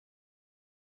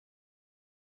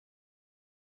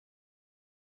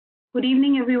Good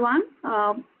evening, everyone.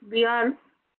 We are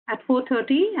at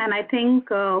 4:30, and I think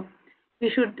we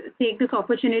should take this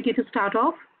opportunity to start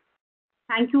off.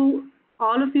 Thank you,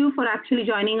 all of you, for actually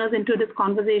joining us into this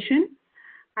conversation.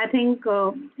 I think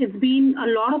it's been a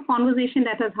lot of conversation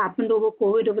that has happened over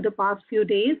COVID over the past few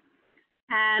days,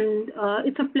 and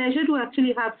it's a pleasure to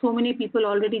actually have so many people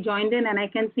already joined in, and I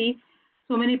can see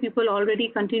so many people already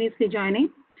continuously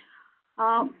joining.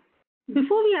 Uh,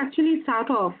 Before we actually start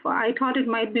off, I thought it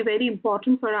might be very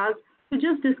important for us to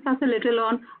just discuss a little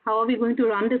on how are we going to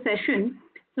run the session.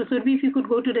 So Surbi, if you could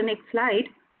go to the next slide.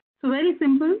 So very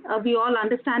simple, we all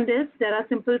understand this. There are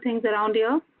simple things around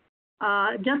here.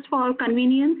 Just for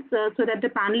convenience, so that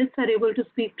the panelists are able to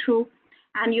speak through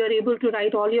and you're able to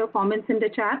write all your comments in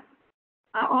the chat.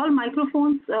 All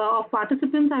microphones of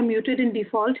participants are muted in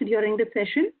default during the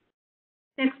session.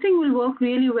 Texting will work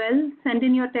really well. Send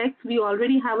in your text. We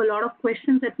already have a lot of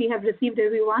questions that we have received,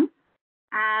 everyone.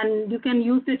 And you can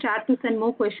use the chat to send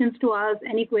more questions to us,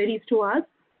 any queries to us.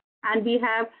 And we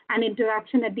have an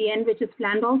interaction at the end, which is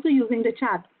planned also using the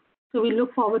chat. So we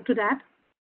look forward to that.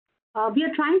 We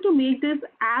are trying to make this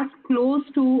as close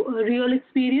to a real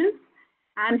experience.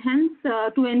 And hence,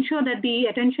 to ensure that the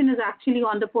attention is actually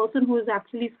on the person who is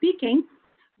actually speaking,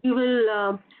 we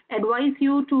will advise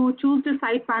you to choose the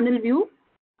side panel view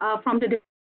from the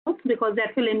default, because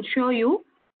that will ensure you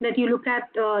that you look at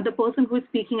the person who is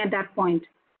speaking at that point.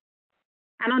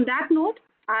 And on that note,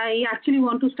 I actually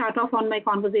want to start off on my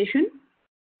conversation.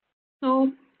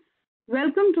 So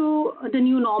welcome to the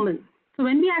new normal. So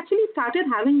when we actually started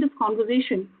having this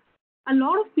conversation, a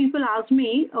lot of people asked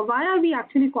me, why are we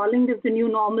actually calling this the new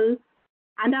normal?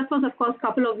 And that was, of course, a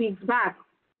couple of weeks back.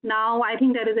 Now, I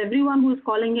think there is everyone who is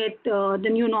calling it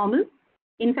the new normal.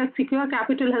 In fact, Secure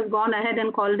Capital has gone ahead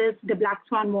and called this the Black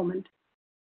Swan moment.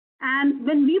 And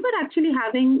when we were actually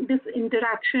having this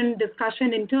interaction,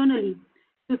 discussion internally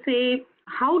to say,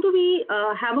 how do we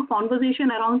have a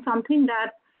conversation around something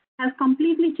that has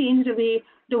completely changed the way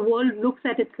the world looks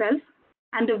at itself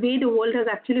and the way the world has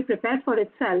actually prepared for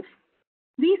itself,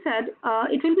 we said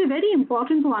it will be very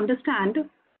important to understand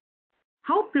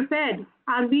how prepared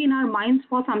are we in our minds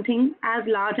for something as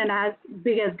large and as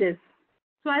big as this.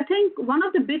 So I think one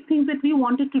of the big things that we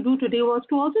wanted to do today was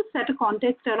to also set a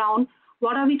context around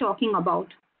what are we talking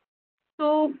about.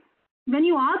 So when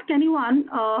you ask anyone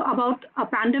about a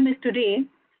pandemic today,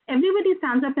 everybody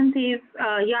stands up and says,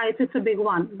 yeah, it's a big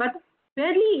one. But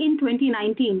barely in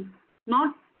 2019,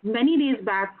 not many days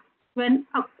back, when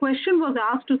a question was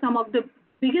asked to some of the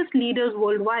biggest leaders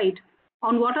worldwide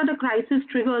on what are the crisis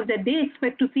triggers that they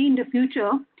expect to see in the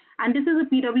future, and this is a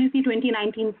PWC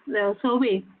 2019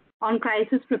 survey on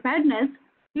crisis preparedness,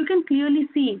 you can clearly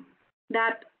see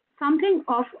that something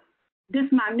of this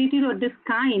magnitude or this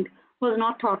kind was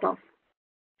not thought of.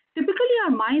 Typically,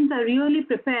 our minds are really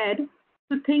prepared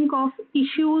to think of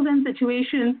issues and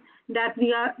situations that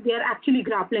we are actually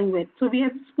grappling with. So we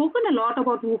have spoken a lot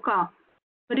about VUCA,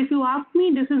 but if you ask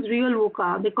me, this is real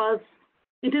VUCA, because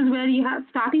it is where you are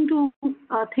starting to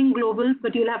think global,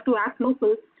 but you'll have to act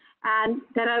local, and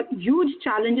there are huge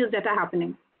challenges that are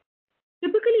happening.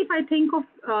 Typically, if I think of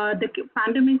the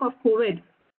pandemic of COVID,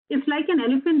 it's like an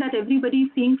elephant that everybody is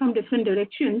seeing from different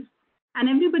directions, and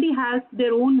everybody has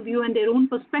their own view and their own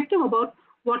perspective about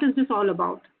what is this all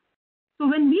about. So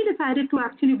when we decided to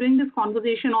actually bring this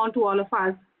conversation on to all of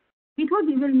us, we thought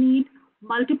we will need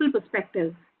multiple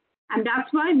perspectives. And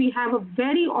that's why we have a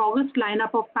very august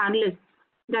lineup of panelists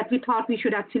that we thought we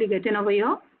should actually get in over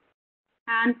here.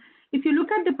 And if you look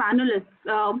at the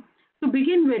panelists, to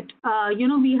begin with,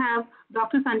 we have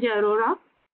Dr. Sanjay Arora.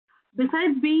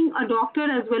 Besides being a doctor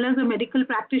as well as a medical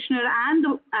practitioner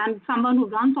and someone who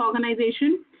runs the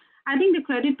organization, I think the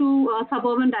credit to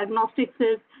Suburban Diagnostics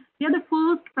is they are the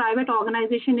first private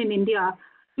organization in India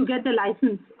to get the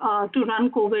license to run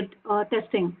COVID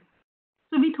testing.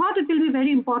 So we thought it will be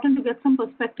very important to get some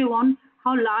perspective on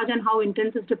how large and how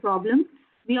intense is the problem.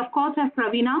 We, of course, have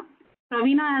Praveena.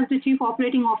 Praveena, as the Chief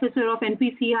Operating Officer of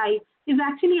NPCI, is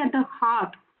actually at the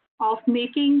heart of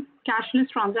making cashless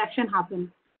transaction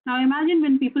happen. Now imagine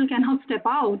when people cannot step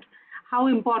out, how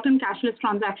important cashless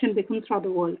transaction becomes for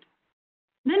the world.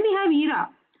 Then we have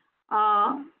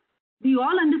Ira. We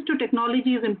all understood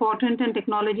technology is important and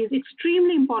technology is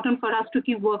extremely important for us to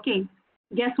keep working.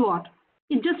 Guess what?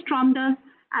 It just trumped us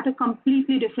at a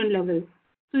completely different level.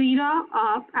 So Ira,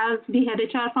 as the head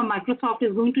HR from Microsoft,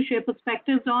 is going to share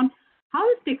perspectives on how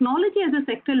is technology as a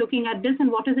sector looking at this and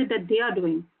what is it that they are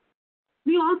doing.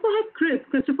 We also have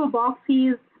Christopher Box. He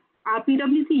is our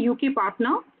PWC UK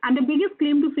partner. And the biggest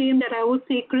claim to fame that I would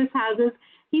say Chris has is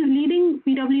he's leading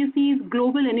PWC's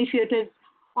global initiatives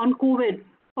on COVID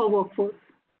for workforce.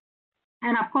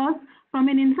 And of course, from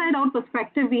an inside-out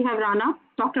perspective, we have Rana,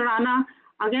 Dr. Rana,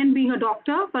 again being a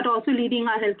doctor, but also leading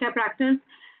our healthcare practice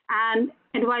and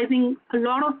advising a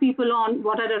lot of people on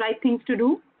what are the right things to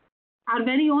do. Our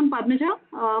very own Padmaja.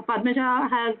 Padmaja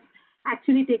has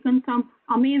actually taken some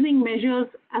amazing measures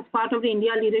as part of the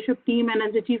India leadership team and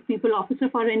as the Chief People Officer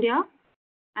for India.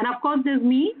 And of course, there's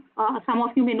me. Some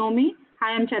of you may know me.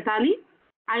 Hi, I'm Chaitali.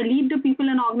 I lead the People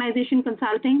and Organization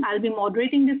Consulting. I'll be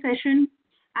moderating this session.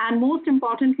 And most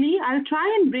importantly, I'll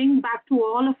try and bring back to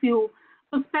all of you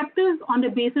perspectives on the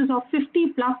basis of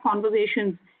 50 plus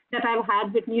conversations that I've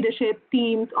had with leadership,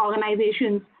 teams,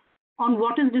 organizations on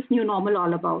what is this new normal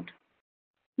all about.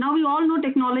 Now we all know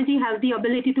technology has the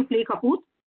ability to play kaput.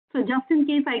 So just in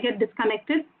case I get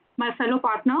disconnected, my fellow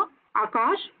partner,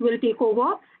 Akash, will take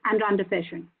over and run the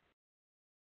session.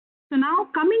 So now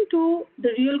coming to the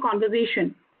real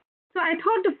conversation. So I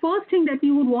thought the first thing that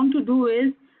we would want to do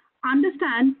is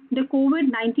understand the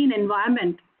COVID-19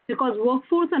 environment because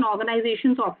workforce and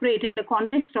organizations operate in the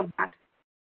context of that.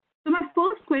 So my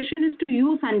first question is to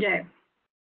you, Sanjay.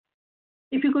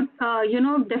 If you could,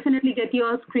 definitely get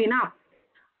your screen up.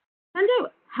 Sanjay,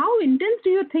 how intense do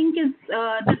you think is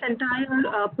this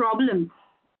entire problem?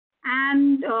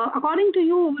 And according to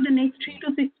you, over the next 3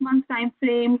 to 6 months time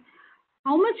frame,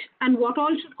 how much and what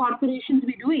all should corporations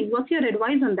be doing? What's your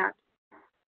advice on that?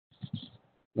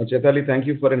 Chaitali, thank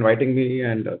you for inviting me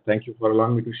and thank you for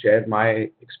allowing me to share my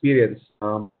experience.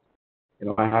 I'm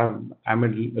a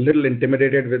little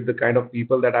intimidated with the kind of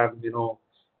people that I'm,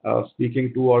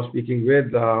 speaking to or speaking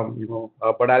with,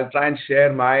 but I'll try and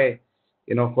share my,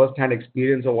 first-hand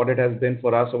experience of what it has been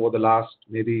for us over the last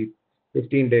maybe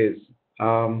 15 days.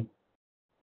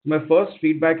 My first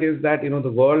feedback is that,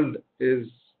 the world is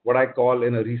what I call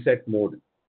in a reset mode.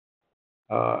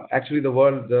 Actually, the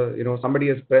world, somebody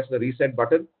has pressed the reset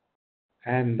button,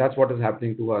 and that's what is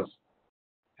happening to us.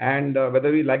 And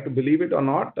whether we like to believe it or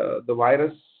not, the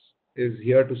virus is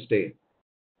here to stay.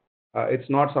 It's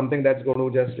not something that's going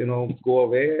to just, go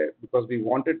away because we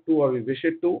want it to or we wish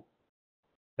it to.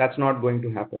 That's not going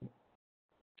to happen.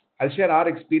 I'll share our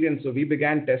experience. So we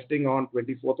began testing on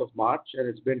 24th of March, and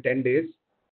it's been 10 days.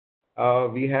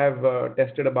 We have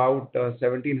tested about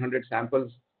 1,700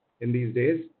 samples in these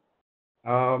days.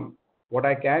 What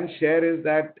I can share is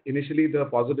that initially the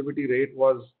positivity rate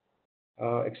was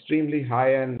extremely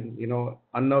high and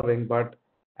unnerving, but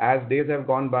as days have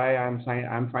gone by,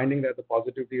 I'm finding that the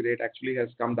positivity rate actually has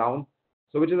come down.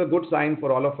 So which is a good sign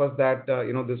for all of us that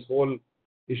this whole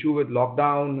issue with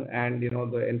lockdown and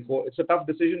it's a tough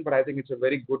decision, but I think it's a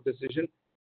very good decision,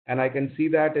 and I can see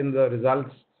that in the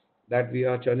results that we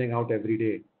are churning out every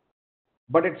day.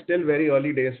 But it's still very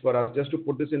early days for us. Just to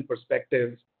put this in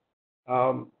perspective,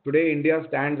 today India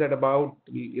stands at about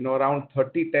around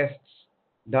 30 tests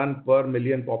done per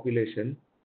million population,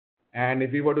 and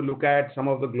if we were to look at some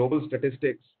of the global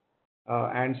statistics,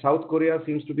 and South Korea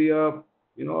seems to be a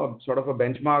sort of a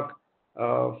benchmark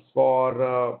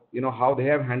for how they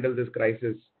have handled this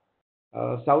crisis.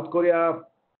 South Korea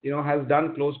has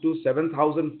done close to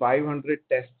 7,500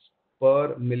 tests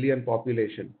per million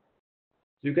population.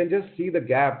 So you can just see the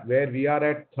gap where we are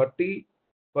at 30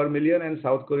 per million and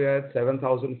South Korea at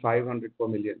 7,500 per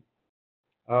million.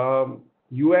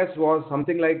 US was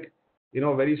something like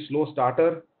very slow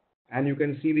starter, and you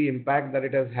can see the impact that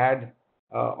it has had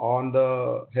on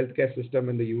the healthcare system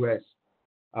in the US.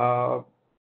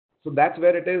 So that's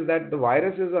where it is that the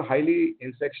virus is a highly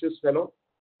infectious fellow.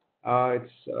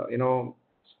 It's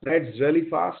spreads really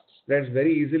fast, spreads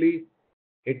very easily.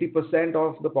 80%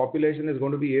 of the population is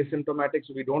going to be asymptomatic,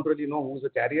 so we don't really know who's the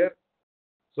carrier.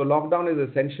 So lockdown is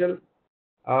essential.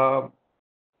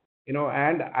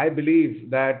 And I believe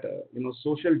that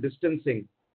social distancing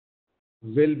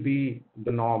will be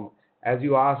the norm. As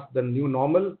you asked, the new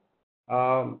normal,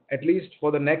 at least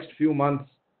for the next few months,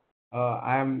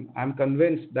 I'm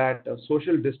convinced that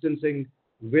social distancing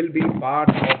will be part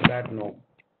of that norm.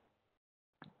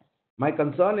 My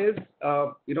concern is,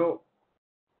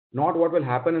 not what will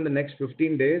happen in the next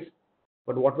 15 days,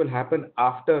 but what will happen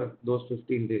after those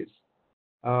 15 days.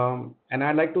 And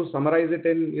I'd like to summarize it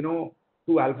in,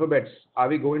 2 alphabets. Are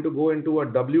we going to go into a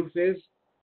W phase,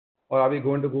 or are we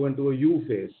going to go into a U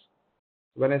phase?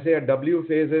 When I say a W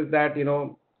phase is that,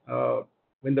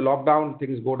 when the lockdown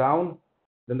things go down,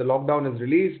 then the lockdown is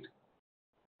released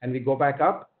and we go back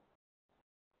up.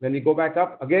 When we go back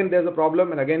up, again, there's a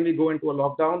problem and again, we go into a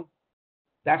lockdown.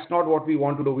 That's not what we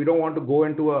want to do. We don't want to go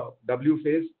into a W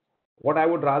phase. What I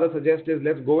would rather suggest is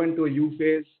let's go into a U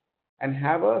phase and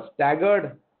have a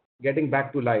staggered getting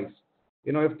back to life.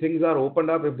 If things are opened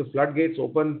up, if the floodgates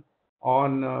open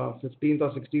on 15th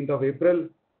or 16th of April,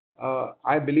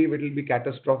 I believe it will be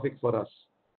catastrophic for us.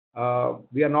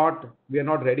 We are not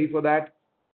ready for that.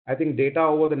 I think data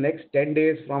over the next 10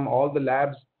 days from all the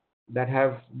labs that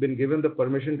have been given the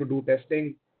permission to do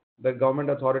testing, the government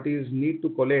authorities need to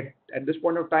collate. At this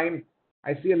point of time,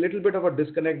 I see a little bit of a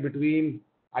disconnect between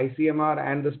ICMR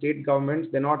and the state governments.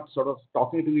 They're not sort of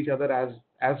talking to each other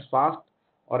as fast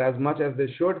or as much as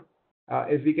they should.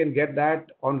 If we can get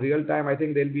that on real time, I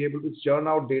think they'll be able to churn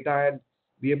out data and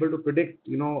be able to predict,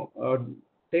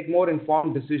 take more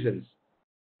informed decisions.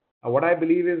 What I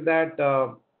believe is that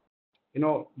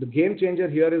the game changer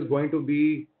here is going to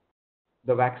be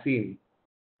the vaccine.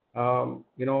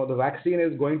 The vaccine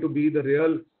is going to be the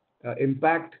real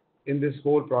impact in this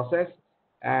whole process,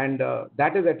 and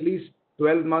that is at least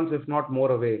 12 months, if not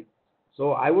more, away.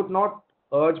 So I would not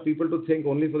urge people to think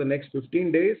only for the next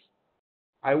 15 days.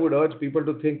 I would urge people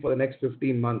to think for the next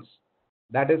 15 months.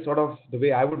 That is sort of the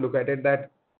way I would look at it,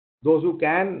 that those who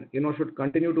can, should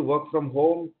continue to work from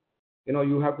home.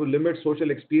 You have to limit social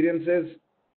experiences.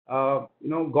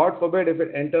 God forbid if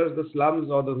it enters the slums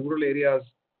or the rural areas,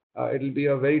 it'll be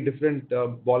a very different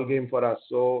ball game for us.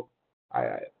 So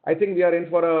I think we are in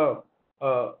for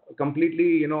a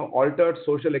completely, altered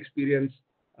social experience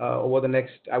over the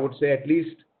next, I would say, at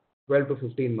least 12 to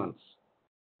 15 months.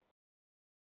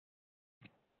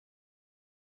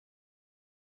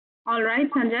 All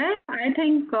right, Sanjay. I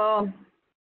think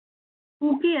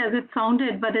spooky as it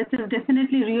sounded, but it is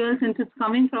definitely real since it's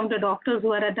coming from the doctors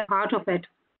who are at the heart of it.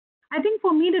 I think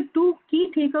for me, the two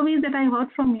key takeaways that I heard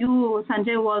from you,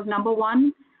 Sanjay, was number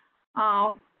one,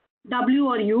 W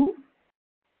or U.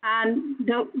 And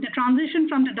the transition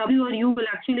from the W or U will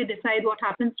actually decide what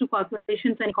happens to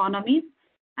corporations and economies.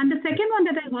 And the second one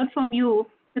that I heard from you,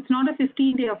 it's not a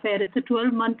 15-day affair, it's a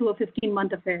 12-month to a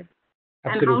 15-month affair.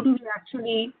 Absolutely. And how do we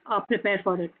actually prepare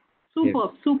for it?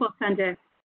 Superb, yes. Superb, Sanjay.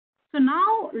 So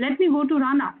now let me go to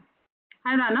Rana.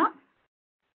 Hi, Rana.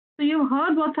 So you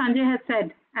heard what Sanjay has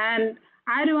said. And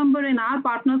I remember in our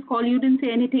partners call, you didn't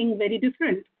say anything very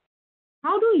different.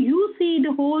 How do you see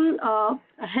the whole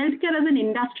healthcare as an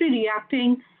industry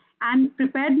reacting and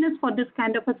preparedness for this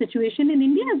kind of a situation in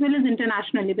India as well as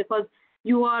internationally, because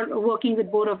you are working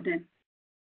with both of them?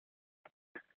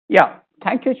 Yeah,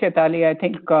 thank you, Chaitali. I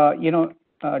think,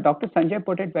 Dr. Sanjay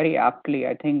put it very aptly.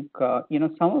 I think,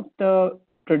 some of the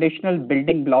traditional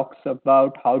building blocks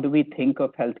about how do we think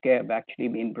of healthcare have actually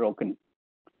been broken.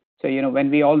 So, when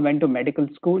we all went to medical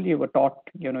school, you were taught,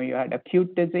 you had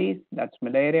acute disease, that's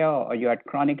malaria, or you had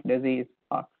chronic disease,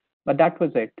 but that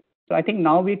was it. So I think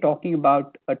now we're talking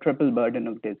about a triple burden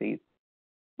of disease.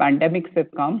 Pandemics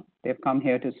have come, they've come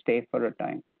here to stay for a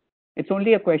time. It's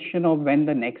only a question of when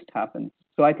the next happens.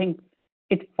 So I think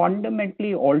it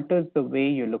fundamentally alters the way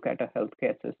you look at a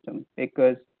healthcare system,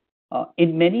 because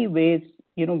in many ways,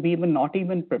 we were not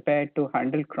even prepared to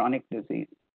handle chronic disease.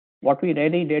 What we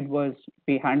really did was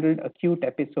we handled acute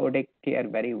episodic care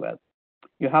very well.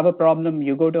 You have a problem,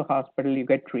 you go to hospital, you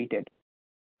get treated.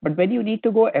 But when you need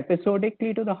to go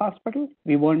episodically to the hospital,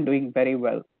 we weren't doing very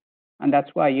well. And that's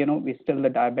why, we're still the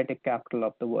diabetic capital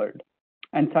of the world.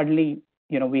 And suddenly,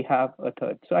 we have a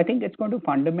third. So I think it's going to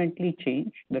fundamentally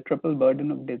change the triple burden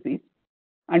of disease.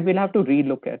 And we'll have to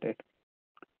relook at it.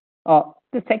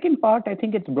 The second part, I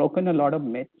think it's broken a lot of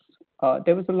myths.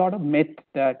 There was a lot of myth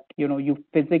that, you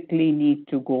physically need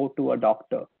to go to a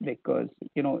doctor because,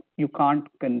 you can't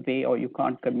convey or you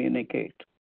can't communicate.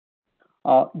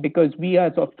 Because we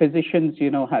as physicians,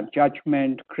 have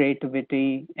judgment,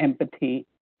 creativity, empathy.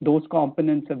 Those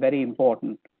components are very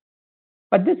important.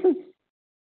 But this is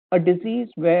a disease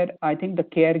where I think the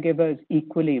caregiver is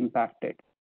equally impacted.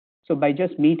 So by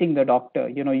just meeting the doctor,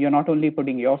 you're not only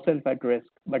putting yourself at risk,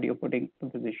 but you're putting the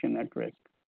physician at risk.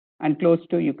 And close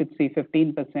to, you could see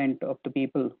 15% of the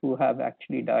people who have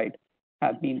actually died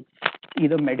have been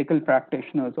either medical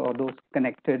practitioners or those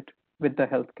connected with the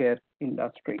healthcare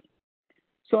industry.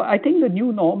 So I think the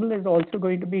new normal is also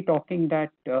going to be talking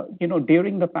that,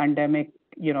 during the pandemic,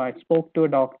 I spoke to a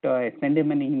doctor, I sent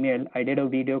him an email, I did a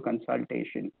video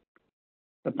consultation.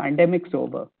 The pandemic's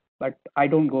over, but I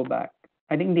don't go back.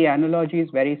 I think the analogy is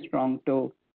very strong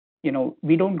to,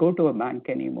 we don't go to a bank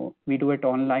anymore. We do it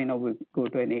online or we go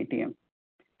to an ATM.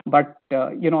 But,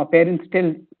 our parents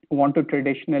still want to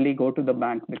traditionally go to the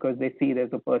bank because they see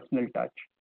there's a personal touch.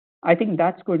 I think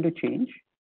that's going to change.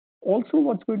 Also,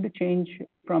 what's going to change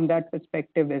from that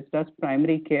perspective is, does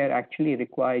primary care actually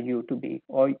require you to be,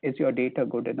 or is your data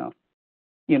good enough?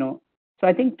 So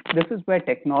I think this is where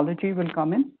technology will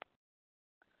come in.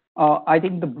 I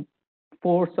think the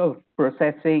force of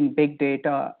processing big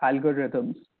data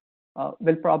algorithms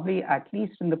will probably, at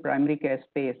least in the primary care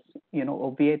space,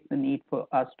 obviate the need for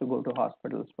us to go to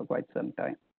hospitals for quite some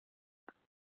time.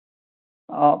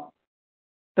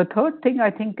 The third thing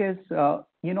I think is,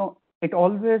 it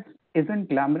always isn't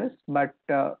glamorous, but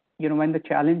when the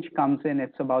challenge comes in,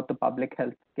 it's about the public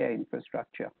health care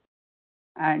infrastructure.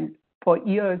 And for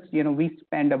years, we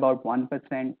spend about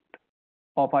 1%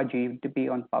 of our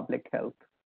GDP on public health,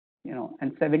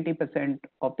 and 70%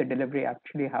 of the delivery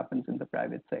actually happens in the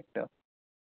private sector.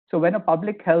 So when a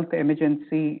public health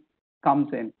emergency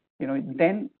comes in,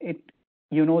 then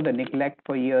the neglect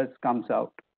for years comes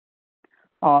out.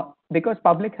 Because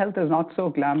public health is not so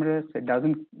glamorous, it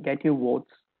doesn't get you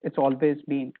votes, it's always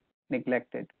been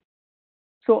neglected.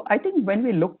 So I think when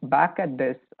we look back at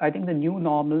this, I think the new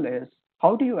normal is,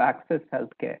 how do you access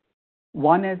healthcare?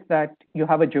 One is that you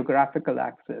have a geographical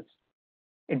access.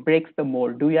 It breaks the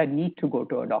mold. Do I need to go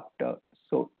to a doctor?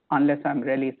 So unless I'm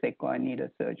really sick or I need a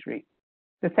surgery.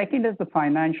 The second is the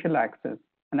financial access.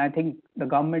 And I think the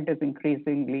government is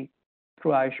increasingly,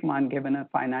 through Ayushman, given a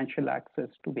financial access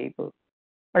to people.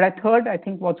 But a third, I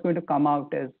think what's going to come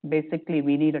out is basically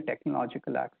we need a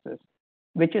technological access,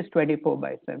 which is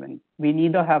 24/7. We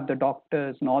neither have the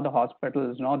doctors, nor the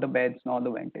hospitals, nor the beds, nor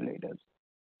the ventilators.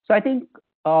 So I think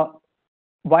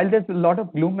while there's a lot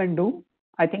of gloom and doom,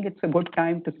 I think it's a good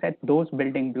time to set those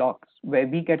building blocks where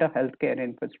we get a healthcare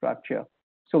infrastructure.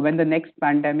 So when the next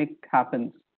pandemic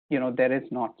happens, there is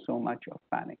not so much of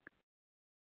panic.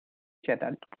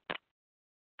 Chetan.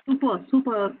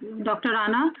 Super, Dr.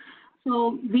 Rana.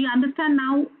 So we understand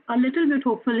now a little bit,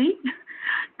 hopefully,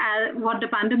 what the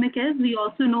pandemic is. We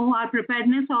also know our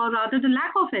preparedness, or rather the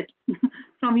lack of it,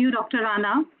 from you, Dr.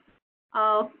 Rana.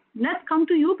 Let's come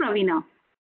to you, Praveena.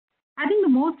 I think the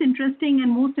most interesting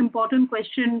and most important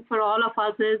question for all of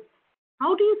us is,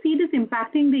 how do you see this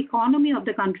impacting the economy of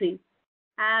the country?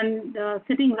 And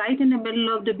sitting right in the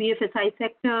middle of the BFSI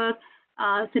sector,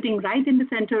 sitting right in the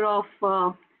center of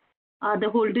the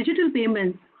whole digital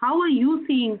payments, how are you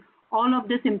seeing all of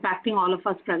this impacting all of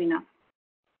us, Praveena?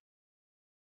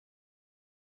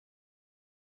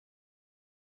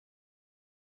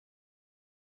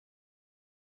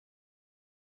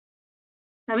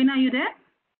 Praveena, are you there?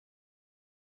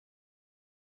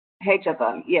 Hey,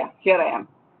 Chetan. Yeah, here I am.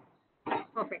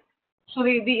 Perfect. So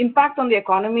the impact on the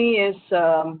economy is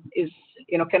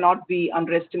cannot be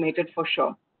underestimated for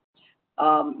sure.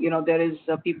 There is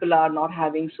people are not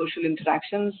having social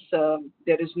interactions.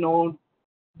 There is no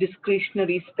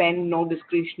discretionary spend, no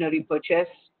discretionary purchase.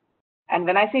 And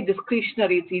when I say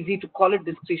discretionary, it's easy to call it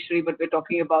discretionary, but we're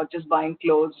talking about just buying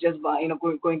clothes, just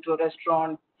going to a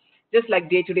restaurant, just like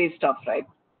day-to-day stuff, right?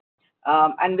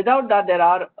 And without that, there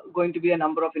are going to be a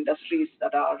number of industries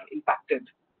that are impacted.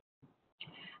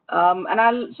 And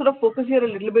I'll sort of focus here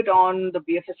a little bit on the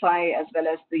BFSI as well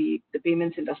as the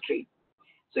payments industry.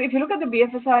 So if you look at the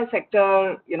BFSI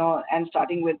sector, and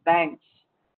starting with banks,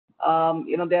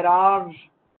 there are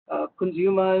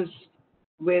consumers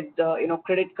with,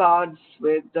 credit cards,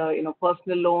 with,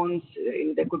 personal loans.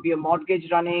 There could be a mortgage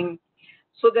running.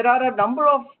 So there are a number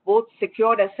of both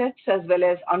secured assets as well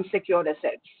as unsecured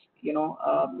assets,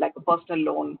 like a personal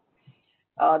loan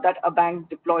that a bank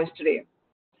deploys today.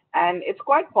 And it's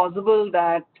quite possible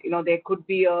that, there could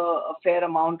be a fair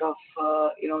amount of,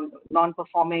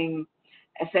 non-performing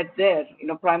asset there,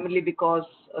 primarily because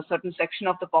a certain section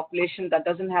of the population that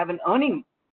doesn't have an earning,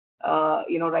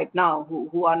 right now,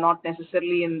 who are not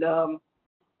necessarily in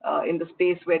the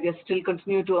space where they still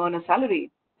continue to earn a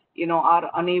salary,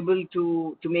 are unable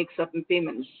to make certain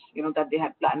payments, that they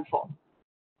had planned for.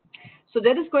 So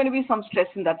there is going to be some stress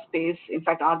in that space. In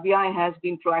fact, RBI has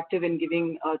been proactive in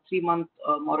giving a 3-month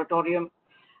moratorium.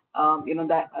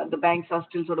 That the banks are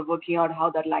still sort of working out how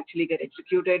that will actually get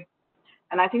executed.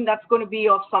 And I think that's going to be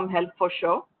of some help for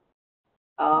sure.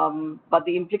 But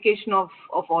the implication of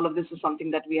all of this is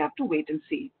something that we have to wait and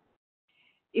see.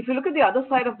 If you look at the other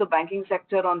side of the banking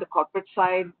sector, on the corporate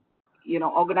side,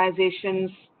 organizations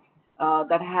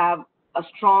that have a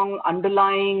strong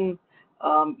underlying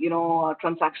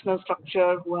transactional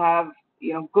structure, who have,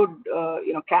 good,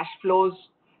 cash flows,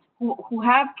 who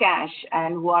have cash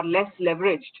and who are less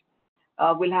leveraged,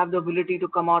 will have the ability to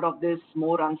come out of this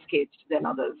more unscathed than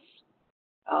others.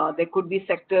 There could be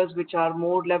sectors which are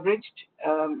more leveraged,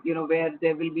 where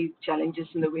there will be challenges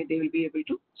in the way they will be able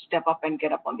to step up and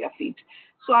get up on their feet.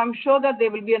 So I'm sure that there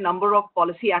will be a number of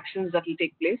policy actions that will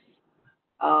take place,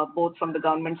 both from the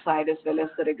government side as well as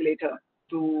the regulator,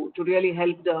 to really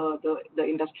help the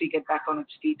industry get back on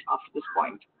its feet after this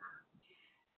point.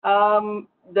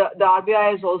 The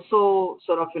RBI has also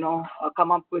sort of,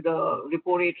 come up with a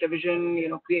repo rate revision,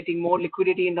 creating more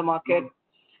liquidity in the market.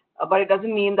 but it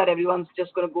doesn't mean that everyone's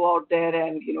just going to go out there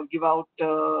and give out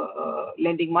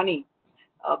lending money,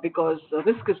 because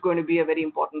risk is going to be a very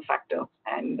important factor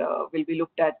and will be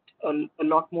looked at a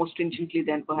lot more stringently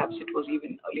than perhaps it was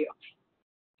even earlier.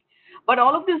 But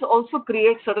all of this also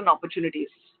creates certain opportunities,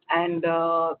 and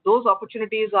those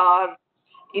opportunities are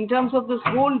in terms of this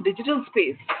whole digital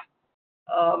space.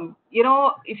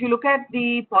 If you look at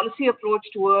the policy approach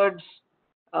towards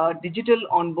digital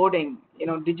onboarding,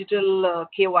 digital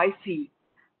KYC,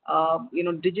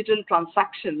 digital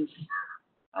transactions,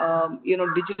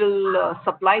 digital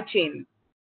supply chain,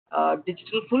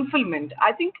 digital fulfillment,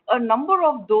 I think a number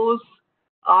of those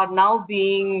are now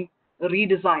being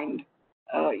redesigned.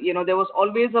 There was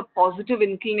always a positive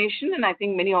inclination, and I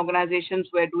think many organizations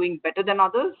were doing better than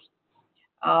others.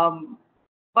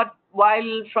 But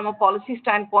while from a policy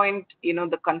standpoint,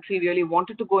 the country really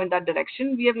wanted to go in that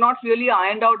direction, we have not really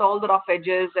ironed out all the rough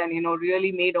edges and,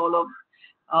 really made all of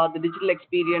the digital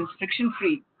experience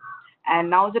friction-free. And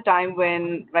now is the time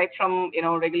when, right from,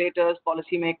 regulators,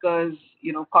 policymakers,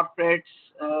 corporates,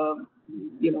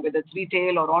 whether it's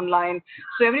retail or online,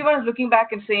 so everyone is looking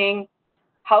back and saying,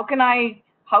 how can I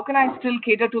still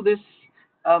cater to this,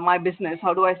 my business?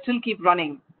 How do I still keep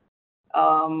running?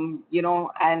 And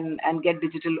get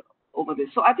digital over this.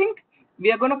 So I think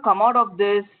we are going to come out of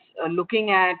this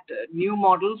looking at new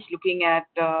models, looking at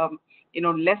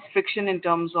less friction in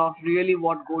terms of really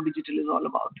what Go Digital is all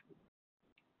about.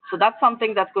 So that's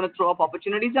something that's going to throw up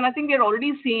opportunities, and I think we're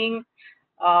already seeing.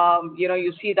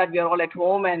 You see that we are all at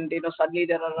home, and suddenly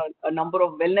there are a number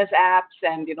of wellness apps,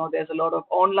 and there's a lot of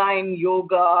online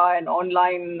yoga and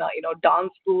online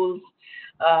dance schools.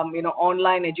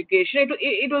 Online education.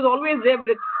 It was always there,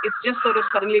 but it's just sort of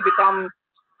suddenly become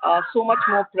so much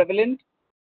more prevalent.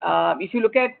 If you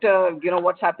look at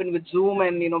what's happened with Zoom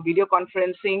and video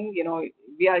conferencing,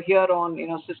 we are here on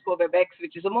Cisco WebEx,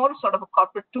 which is a more sort of a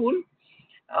corporate tool.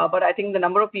 But I think the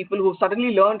number of people who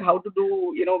suddenly learned how to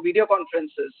do video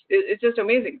conferences, it's just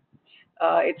amazing.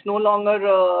 It's no longer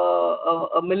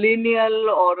a millennial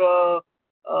or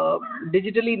a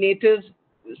digitally native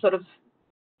sort of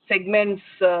segments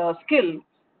skill.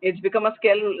 It's become a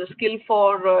skill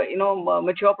for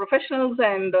mature professionals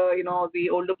and the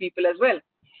older people as well.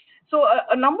 So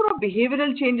a number of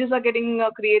behavioral changes are getting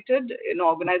created.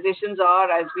 Organizations are,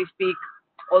 as we speak,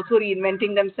 also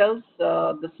reinventing themselves.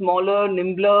 The smaller,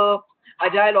 nimbler,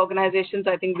 agile organizations,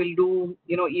 I think, will do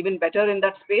even better in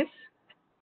that space.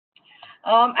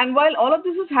 And while all of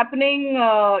this is happening,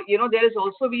 there is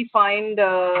also, we find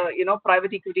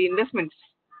private equity investments.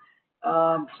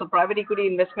 So private equity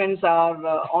investments are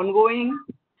ongoing.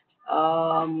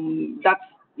 That's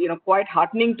quite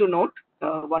heartening to note.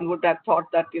 One would have thought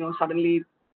that suddenly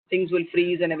things will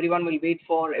freeze and everyone will wait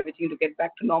for everything to get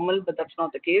back to normal, but that's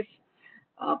not the case.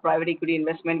 Private equity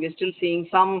investment, we're still seeing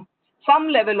some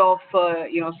level of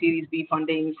Series B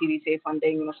funding, Series A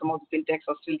funding. Some of the fintechs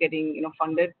are still getting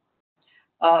funded.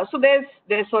 So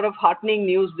there's sort of heartening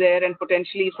news there, and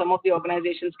potentially some of the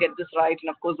organizations get this right, and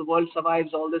of course the world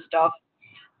survives all this stuff,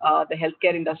 the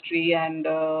healthcare industry, and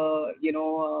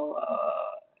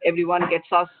everyone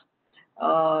gets us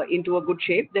into a good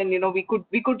shape. Then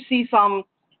we could see some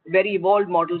very evolved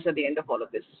models at the end of all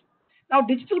of this. Now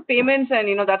digital payments,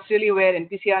 and that's really where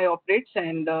NPCI operates,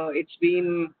 and it's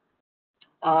been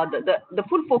the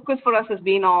full focus for us has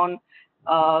been on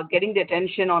getting the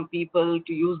attention on people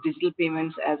to use digital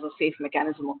payments as a safe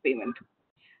mechanism of payment.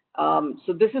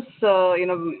 So this is,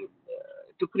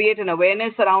 to create an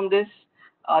awareness around this.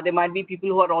 There might be people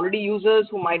who are already users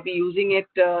who might be using it,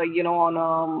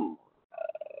 on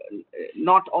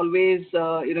not always,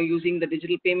 using the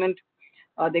digital payment.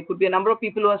 There could be a number of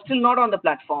people who are still not on the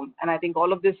platform, and I think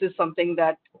all of this is something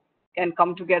that can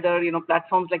come together.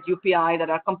 Platforms like UPI that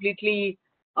are completely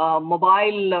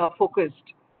mobile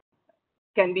focused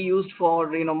can be used for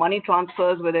money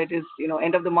transfers, whether it is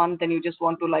end of the month and you just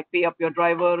want to pay up your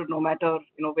driver, no matter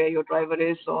where your driver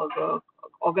is, or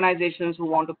organizations who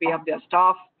want to pay up their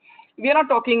staff. We are not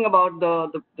talking about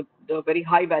the very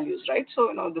high values, right?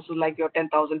 So this is like your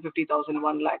 10,000, 50,000,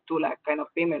 1 lakh, 2 lakh kind of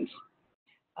payments,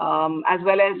 as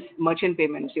well as merchant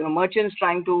payments. Merchants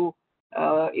trying to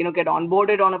get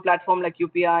onboarded on a platform like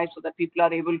UPI so that people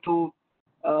are able to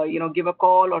give a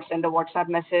call or send a WhatsApp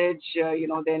message,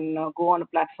 then go on a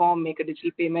platform, make a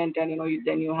digital payment, and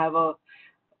then you have a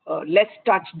less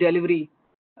touch delivery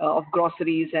of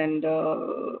groceries and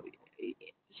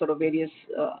sort of various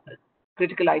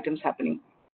critical items happening.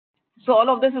 So all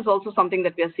of this is also something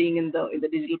that we are seeing in the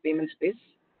digital payment space.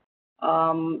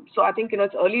 So I think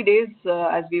it's early days,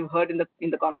 as we've heard in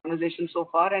the conversation so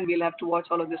far, and we'll have to watch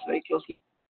all of this very closely.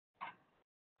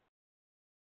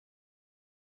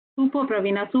 Super,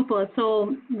 Pravina, super.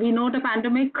 So we know the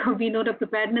pandemic, we know the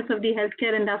preparedness of the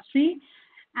healthcare industry,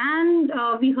 and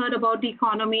we heard about the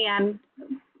economy and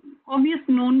obvious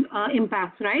known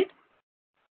impacts, right?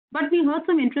 But we heard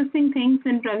some interesting things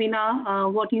in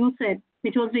Pravina, what you said,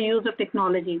 which was the use of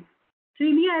technology.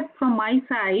 Really, from my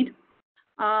side,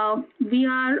 we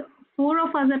are 4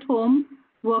 of us at home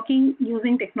working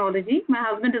using technology. My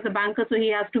husband is a banker, so he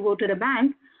has to go to the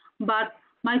bank. But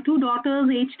my 2 daughters,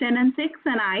 age 10 and 6,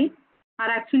 and I are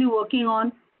actually working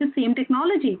on the same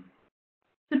technology.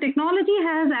 So technology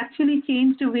has actually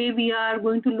changed the way we are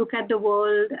going to look at the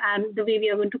world and the way we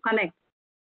are going to connect.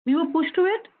 We were pushed to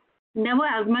it, never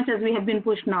as much as we have been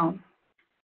pushed now.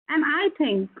 And I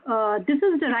think this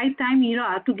is the right time,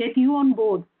 Ira, to get you on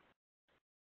board.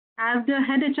 As the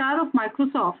head HR of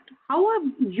Microsoft, how are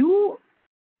you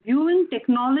viewing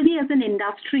technology as an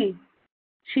industry,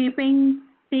 shaping,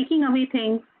 taking away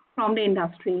things from the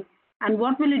industry, and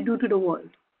what will it do to the world?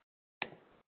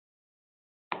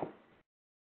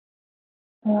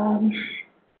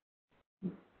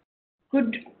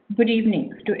 Good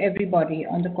evening to everybody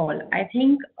on the call. I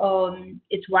think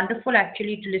it's wonderful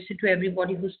actually to listen to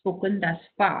everybody who's spoken thus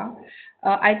far.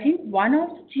 I think one of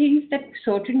the things that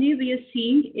certainly we are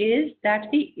seeing is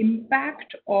that the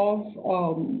impact of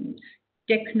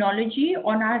technology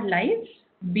on our lives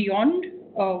beyond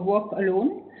work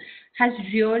alone has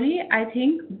really, I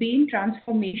think, been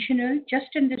transformational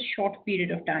just in this short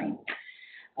period of time.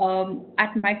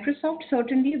 At Microsoft,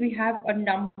 certainly we have a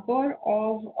number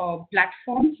of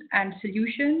platforms and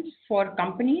solutions for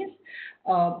companies,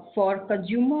 for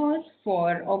consumers,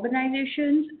 for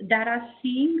organizations that are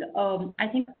seeing, I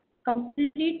think,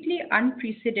 completely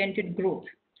unprecedented growth.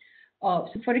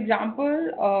 So for example,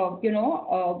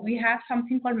 we have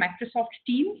something called Microsoft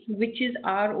Teams, which is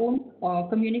our own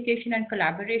communication and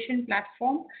collaboration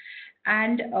platform.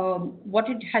 And what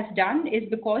it has done is,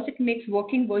 because it makes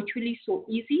working virtually so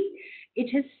easy, it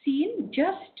has seen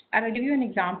just, and I'll give you an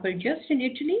example, just in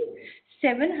Italy,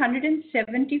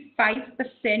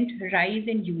 775% rise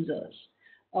in users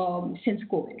since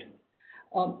COVID.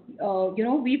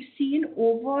 We've seen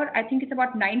over, I think it's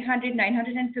about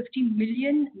 950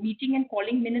 million meeting and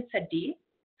calling minutes a day.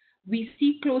 We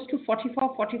see close to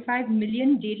 45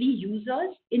 million daily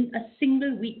users in a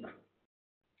single week.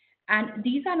 And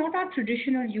these are not our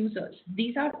traditional users.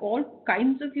 These are all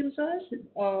kinds of users.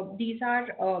 These are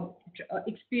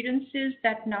experiences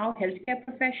that now healthcare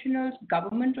professionals,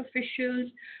 government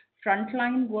officials,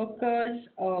 frontline workers,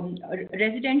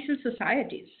 residential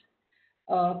societies,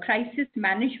 crisis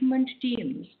management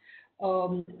teams,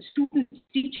 students,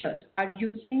 teachers are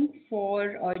using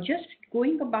for just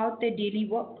going about their daily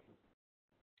work.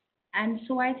 And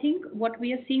so I think what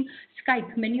we are seeing,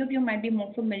 Skype, many of you might be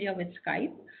more familiar with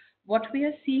Skype. What we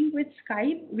are seeing with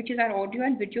Skype, which is our audio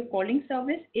and video calling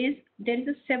service, is there is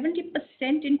a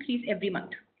 70% increase every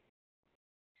month.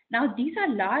 Now, these are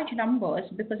large numbers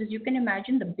because, as you can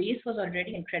imagine, the base was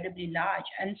already incredibly large.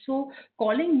 And so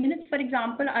calling minutes, for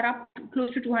example, are up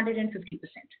close to 250%.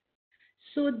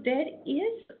 So there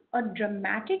is a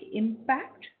dramatic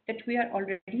impact that we are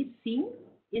already seeing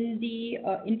in the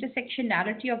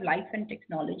intersectionality of life and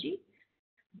technology.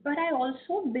 But I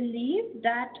also believe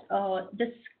that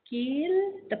the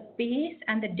scale, the pace,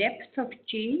 and the depth of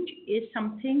change is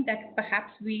something that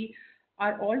perhaps we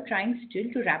are all trying still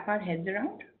to wrap our heads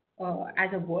around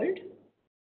as a world.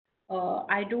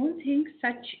 I don't think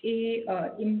such a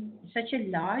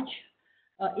large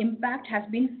impact has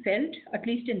been felt, at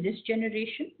least in this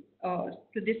generation,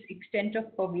 to this extent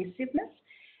of pervasiveness.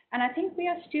 And I think we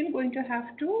are still going to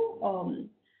have to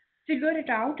figure it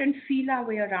out and feel our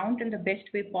way around in the best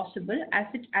way possible as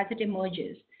it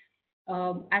emerges.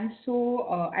 And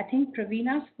so I think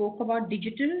Pravina spoke about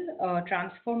digital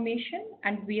transformation,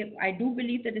 and I do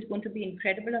believe that there's going to be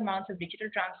incredible amounts of digital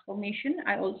transformation.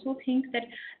 I also think that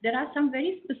there are some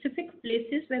very specific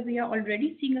places where we are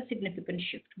already seeing a significant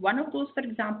shift. One of those, for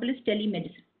example, is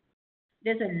telemedicine.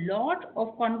 There's a lot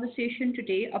of conversation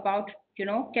today about,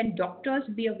 can doctors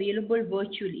be available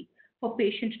virtually for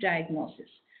patient diagnosis?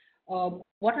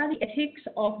 What are the ethics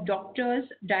of doctors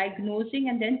diagnosing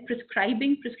and then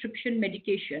prescribing prescription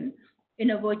medication in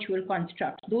a virtual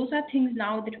construct? Those are things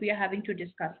now that we are having to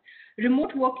discuss.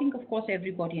 Remote working, of course,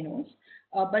 everybody knows,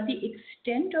 but the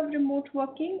extent of remote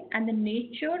working and the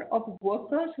nature of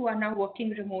workers who are now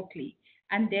working remotely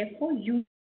and therefore using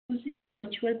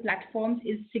virtual platforms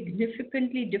is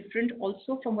significantly different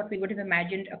also from what we would have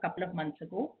imagined a couple of months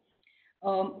ago.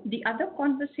 The other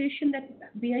conversation that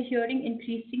we are hearing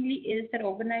increasingly is that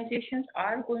organizations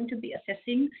are going to be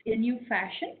assessing in a new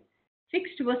fashion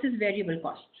fixed versus variable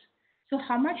costs. So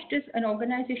how much does an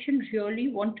organization really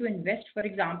want to invest, for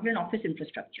example, in office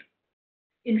infrastructure,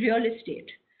 in real estate?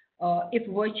 If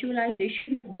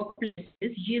virtualization of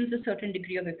workplaces yields a certain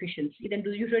degree of efficiency, then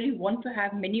do you really want to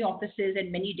have many offices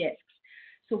and many desks?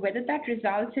 So whether that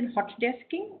results in hot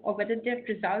desking or whether that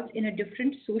results in a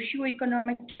different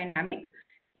socio-economic dynamic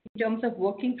in terms of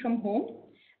working from home,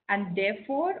 and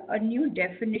therefore a new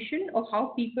definition of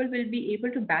how people will be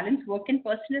able to balance work and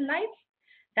personal life,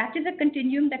 that is a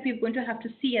continuum that we're going to have to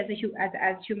see as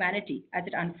humanity as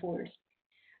it unfolds.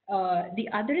 The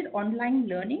other is online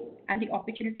learning, and the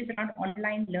opportunities around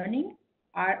online learning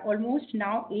are almost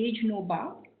now age no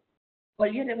bar.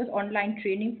 Earlier, there was online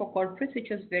training for corporates, which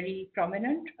was very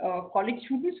prominent. College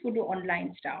students would do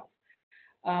online stuff.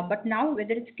 But now,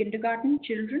 whether it's kindergarten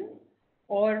children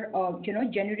or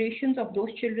generations of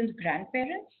those children's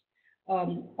grandparents,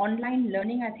 online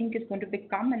learning, I think, is going to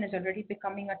become and is already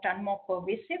becoming a ton more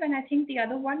pervasive. And I think the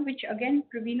other one, which again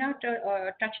Pravina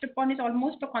touched upon, is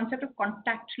almost the concept of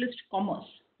contactless commerce.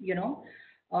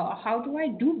 How do I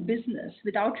do business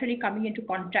without really coming into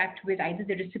contact with either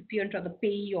the recipient or the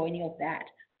payee or any of that?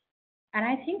 And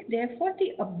I think, therefore,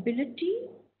 the ability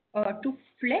to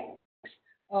flex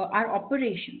our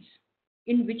operations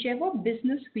in whichever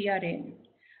business we are in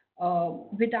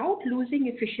without losing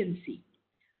efficiency,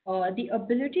 the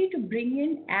ability to bring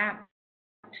in apps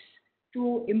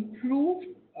to improve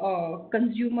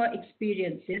consumer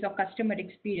experiences or customer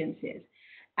experiences,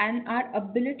 and our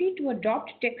ability to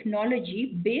adopt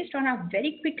technology based on our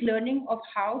very quick learning of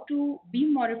how to be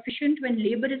more efficient when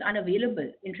labor is unavailable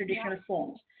in traditional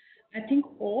forms. I think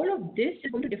all of this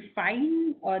is going to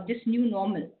define this new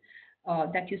normal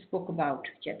that you spoke about,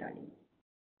 Chaitali.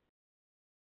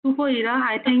 Super, Ira.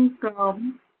 I think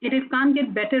it can't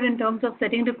get better in terms of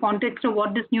setting the context of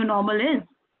what this new normal is.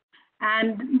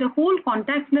 And the whole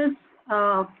contactless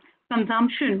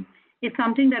consumption is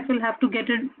something that will have to get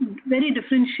a very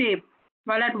different shape.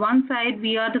 While at one side,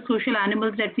 we are the social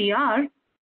animals that we are,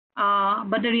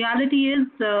 but the reality is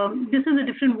this is a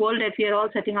different world that we are all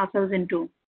setting ourselves into.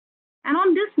 And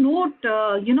on this note,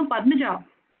 Padmaja,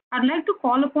 I'd like to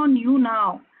call upon you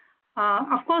now.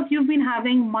 Of course, you've been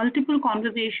having multiple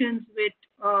conversations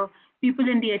with people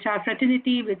in the HR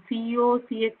fraternity, with CEOs,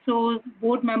 CXOs,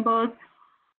 board members,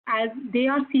 as they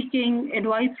are seeking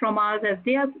advice from us, as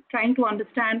they are trying to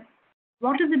understand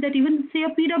what is it that even, say, a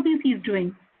PWC is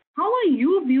doing. How are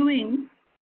you viewing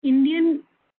Indian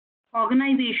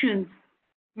organizations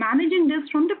managing this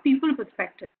from the people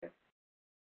perspective?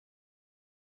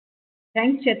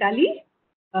 Thanks, Chaitali.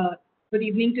 Good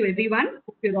evening to everyone.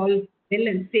 Hope you're all well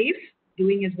and safe,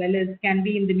 doing as well as can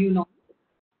be in the new normal.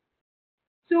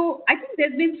 So I think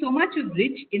there's been so much of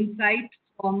rich insight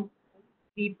from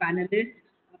the panelists,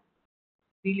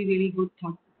 really, really good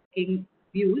thought-provoking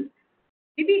views.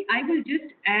 Maybe I will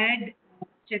just add,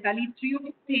 Chaitali, 3 or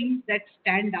 4 things that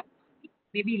stand out.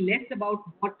 Maybe less about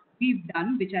what we've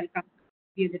done, which I'll come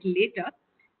to a little later,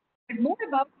 but more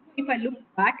about, if I look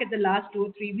back at the last 2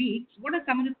 or 3 weeks, what are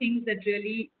some of the things that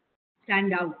really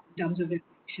stand out in terms of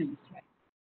reflections, right?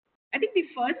 I think the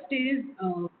first is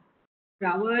for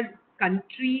our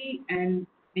country and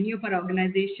many of our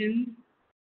organizations.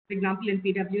 For example, in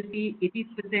PWC,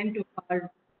 80% of our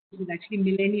is actually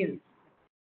millennials.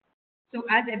 So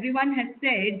as everyone has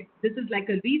said, this is like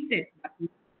a reset button.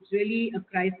 It's really a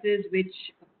crisis which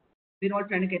we're all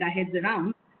trying to get our heads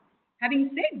around.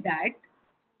 Having said that,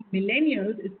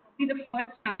 millennials is probably the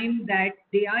first time that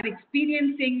they are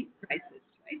experiencing crisis,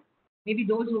 right? Maybe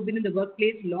those who've been in the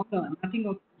workplace longer, nothing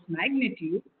of this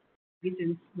magnitude, maybe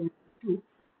since 2002,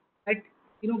 but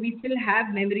we still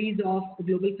have memories of the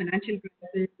global financial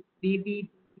crisis, maybe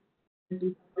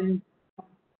 2000.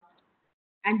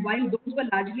 And while those were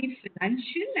largely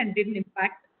financial and didn't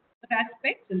impact other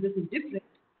aspects, and this is different,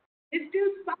 there's still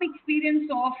some experience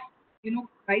of,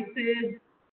 crisis,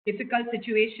 difficult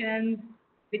situations,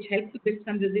 which help to build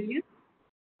some resilience.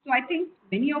 So I think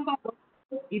many of our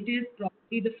workers, it is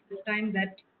probably the first time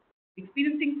that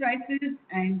experiencing crisis,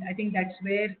 and I think that's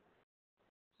where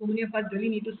so many of us really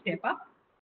need to step up,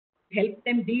 help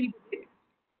them deal with it.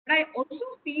 But I also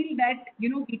feel that,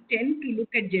 we tend to look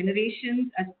at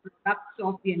generations as products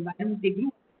of the environment they grew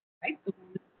up, right? So,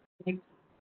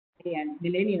 and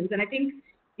millennials. And I think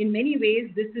in many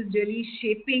ways, this is really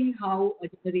shaping how a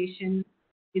generation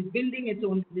is building its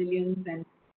own resilience and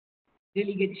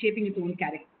really shaping its own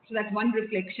character. So that's one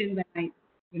reflection when I,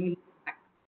 look back.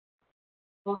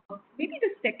 Maybe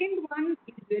the second one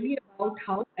is really about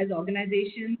how, as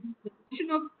organizations, the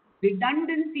notion of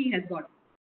redundancy has got.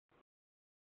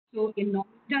 So in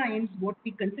normal times, what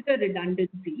we consider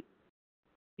redundancy,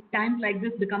 in times like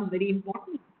this becomes very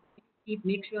important.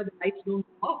 make sure the lights don't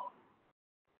go off.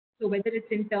 So whether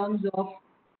it's in terms of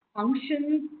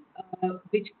functions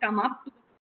which come up to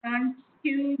the front,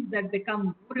 skills that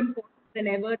become more important than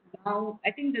ever now,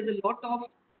 I think there's a lot of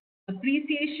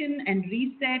appreciation and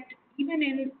reset even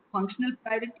in functional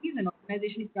priorities and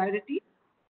organizational priorities.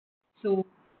 So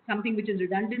something which is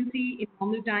redundancy in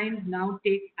normal times now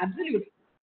takes absolute.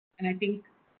 And I think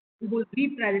the whole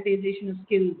reprioritization of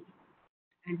skills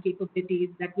and capabilities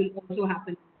that will also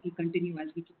happen, will continue as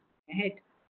we keep ahead.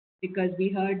 Because we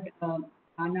heard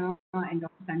Anna and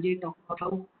Dr. Sanjay talk about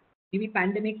how maybe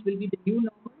pandemics will be the new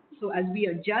normal. So as we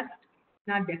adjust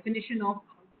in our definition of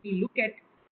how we look at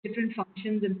different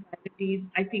functions and priorities,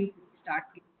 I think we start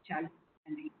getting challenged.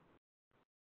 And the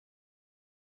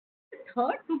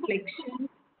third reflection.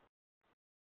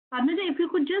 Padmaja, if you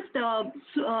could just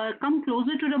come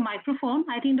closer to the microphone,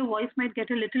 I think the voice might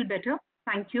get a little better.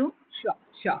 Thank you.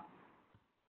 Sure.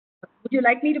 Would you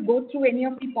like me to go through any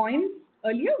of the points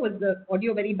earlier? Was the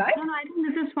audio very bad? No, I think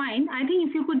this is fine. I think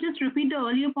if you could just repeat the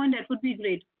earlier point, that would be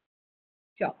great.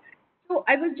 Sure. So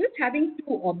I was just having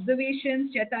two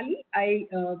observations, Chaitali. I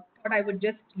thought I would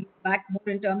just look back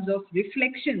more in terms of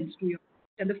reflections to you.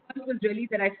 And the first was really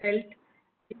that I felt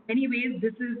in many ways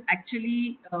this is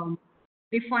actually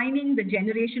defining the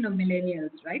generation of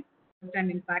millennials, right?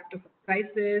 First-time impact of a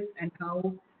crisis and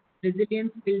how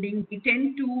resilience building, we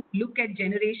tend to look at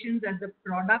generations as the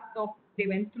product of what they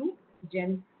went through,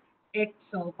 Gen X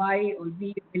or Y or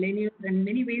Z, millennials. And in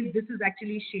many ways, this is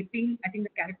actually shaping, I think, the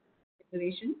character of the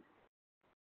generation.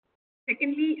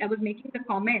 Secondly, I was making the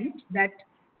comment that,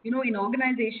 in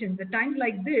organizations, at times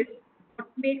like this, what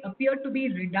may appear to be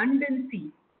redundancy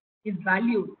is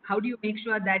valued. How do you make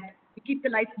sure that we keep the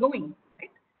lights going, right?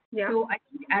 Yeah. So I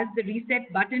think as the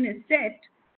reset button is set,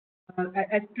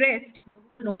 as pressed,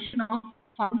 the notion of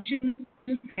functions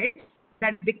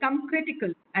that become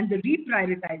critical, and the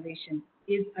reprioritization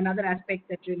is another aspect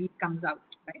that really comes out,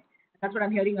 right? That's what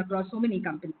I'm hearing across so many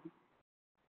companies.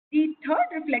 The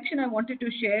third reflection I wanted to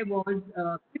share was,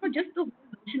 just the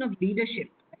notion of leadership,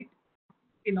 right,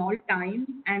 in all times.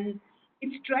 And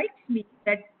it strikes me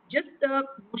that just the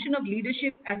notion of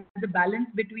leadership as the balance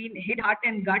between head, heart,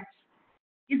 and guts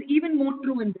is even more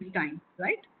true in this time,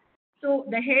 right? So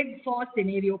the head for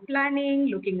scenario planning,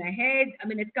 looking ahead,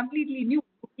 it's completely new.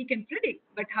 We can predict,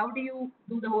 but how do you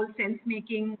do the whole sense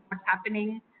making, what's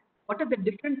happening, what are the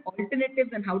different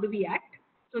alternatives and how do we act?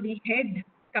 So the head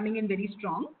coming in very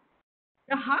strong,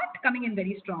 the heart coming in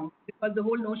very strong, because the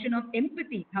whole notion of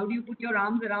empathy, how do you put your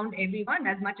arms around everyone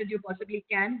as much as you possibly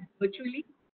can virtually?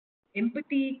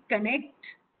 Empathy, connect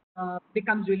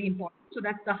becomes really important. So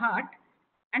that's the heart.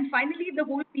 And finally, the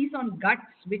whole piece on guts,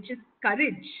 which is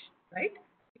courage, right?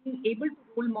 Being able to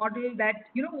role model that,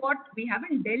 we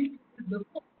haven't dealt with this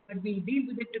before, but we'll deal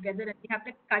with it together and we have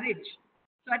the courage.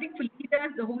 So I think for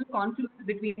leaders, the whole confluence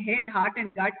between head, heart,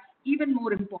 and guts, even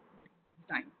more important this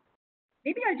time.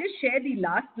 Maybe I'll just share the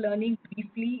last learning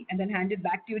briefly and then hand it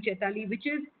back to you, Chaitali, which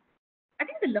is, I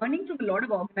think the learning from a lot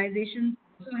of organizations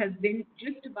also has been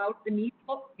just about the need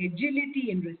for agility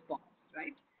in response,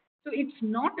 right? So it's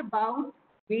not about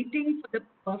waiting for the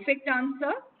perfect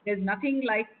answer. There's nothing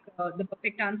like the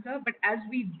perfect answer, but as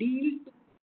we deal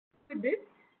with this,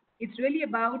 it's really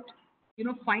about,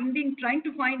 trying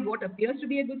to find what appears to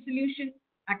be a good solution,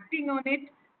 acting on it,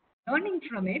 learning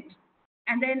from it,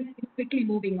 and then quickly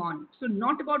moving on. So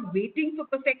not about waiting for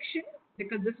perfection,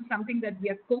 because this is something that we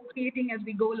are co-creating as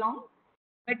we go along,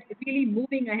 but really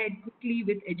moving ahead quickly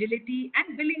with agility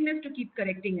and willingness to keep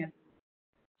correcting us.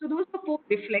 So those are 4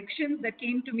 reflections that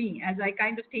came to me as I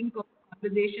kind of think of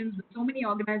conversations with so many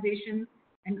organizations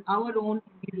and our own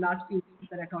in these last few weeks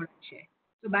that I thought I'd share.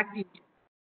 So back to you.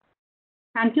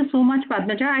 Thank you so much,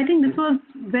 Padmaja. I think this was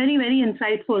very, very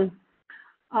insightful.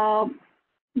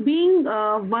 Being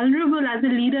vulnerable as a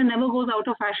leader never goes out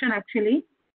of fashion, actually.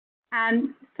 And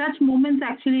such moments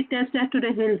actually test that to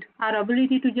the hilt. Our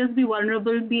ability to just be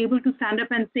vulnerable, be able to stand up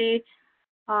and say,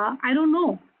 I don't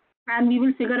know, and we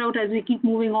will figure out as we keep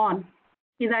moving on,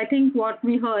 is I think what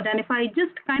we heard. And if I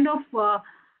just kind of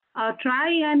try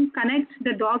and connect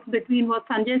the dots between what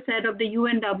Sanjay said of the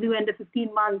UNW and the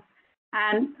 15 months,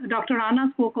 and Dr.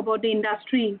 Rana spoke about the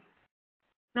industry,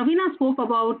 Ravina spoke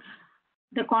about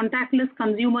the contactless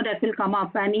consumer that will come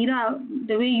up, and Ira,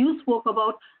 the way you spoke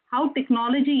about how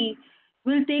technology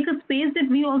will take a space that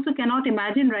we also cannot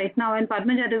imagine right now. And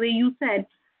Padmaja, the way you said,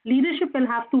 leadership will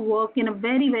have to work in a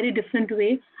very, very different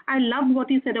way. I loved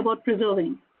what you said about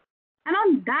preserving. And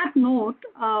on that note,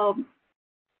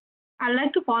 I'd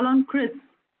like to call on Chris.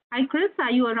 Hi, Chris,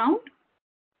 are you around?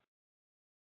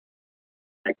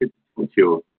 Thank you.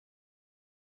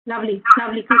 Lovely,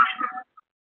 Chris.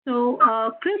 So,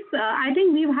 Chris, I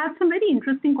think we've had some very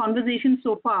interesting conversations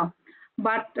so far,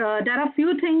 but there are a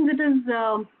few things it is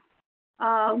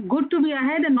good to be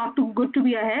ahead and not too good to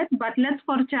be ahead. But let's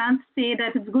for a chance say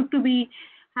that it's good to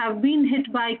have been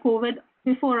hit by COVID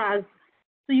before us.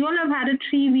 So you all have had a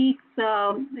 3 weeks,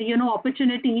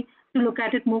 opportunity to look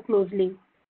at it more closely.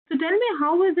 So tell me,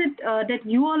 how is it that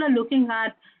you all are looking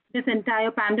at this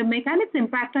entire pandemic and its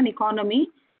impact on economy?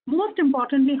 Most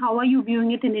importantly, how are you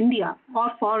viewing it in India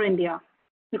or for India?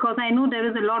 Because I know there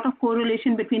is a lot of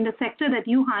correlation between the sector that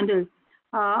you handle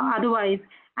otherwise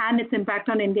and its impact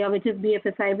on India, which is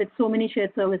BFSI, with so many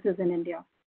shared services in India.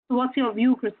 So what's your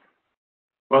view, Chris?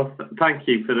 Well, thank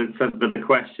you for the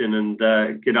question, and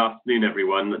good afternoon,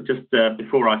 everyone. Just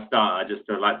before I start,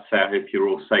 I'd like to say I hope you're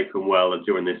all safe and well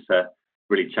during this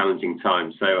really challenging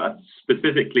time. So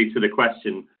specifically to the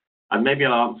question, and maybe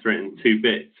I'll answer it in 2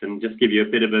 bits and just give you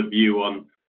a bit of a view on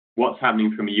what's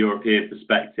happening from a European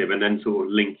perspective, and then sort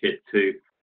of link it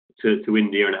to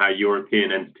India and how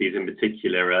European entities in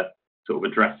particular are sort of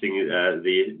addressing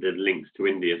the links to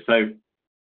India. So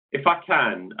if I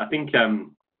can, I think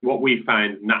what we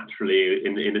found naturally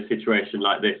in a situation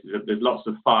like this is that there's lots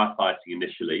of firefighting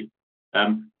initially.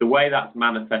 The way that's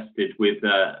manifested with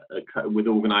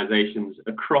organisations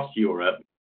across Europe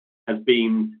has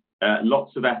been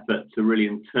lots of effort to really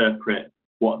interpret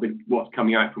what's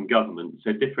coming out from government.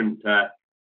 So different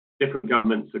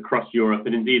governments across Europe,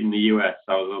 and indeed in the US.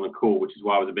 I was on a call, which is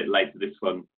why I was a bit late to this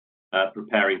one,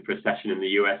 preparing for a session in the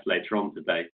US later on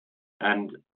today.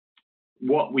 And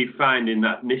what we found in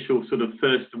that initial sort of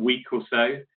first week or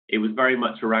so, it was very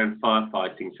much around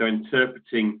firefighting. So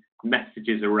interpreting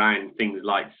messages around things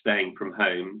like staying from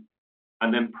home,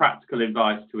 and then practical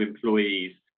advice to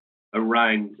employees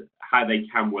around how they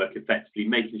can work effectively,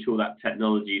 making sure that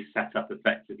technology is set up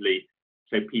effectively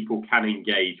so people can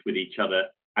engage with each other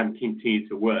and continue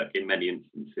to work in many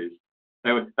instances.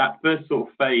 So that first sort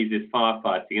of phase is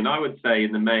firefighting. And I would say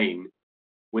in the main,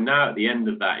 we're now at the end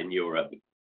of that in Europe.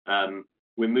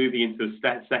 We're moving into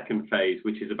a second phase,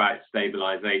 which is about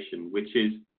stabilization, which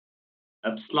is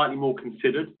slightly more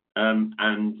considered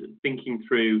and thinking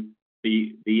through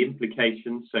the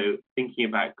implications. So thinking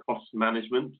about cost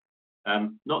management,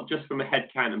 not just from a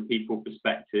headcount and people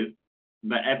perspective,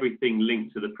 but everything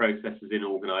linked to the processes in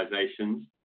organizations.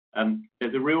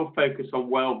 There's a real focus on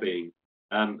well-being,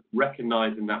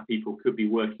 recognizing that people could be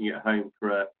working at home for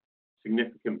a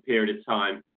significant period of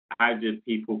time. How do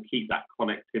people keep that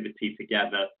connectivity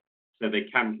together so they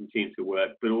can continue to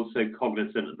work, but also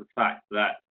cognizant of the fact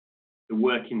that the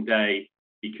working day,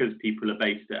 because people are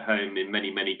based at home in many,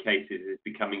 many cases, is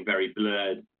becoming very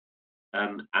blurred.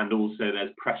 And also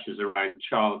there's pressures around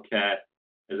childcare.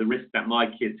 There's a risk that my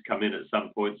kids come in at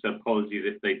some point, so apologies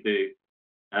if they do.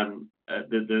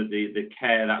 The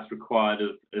care that's required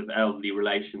of elderly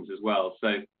relations as well. So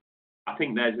I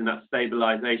think there's in that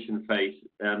stabilization phase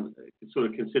sort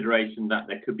of consideration that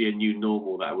there could be a new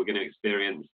normal that we're going to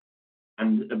experience,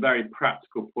 and a very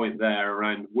practical point there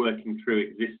around working through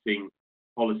existing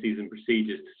policies and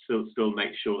procedures to still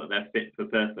make sure that they're fit for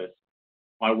purpose.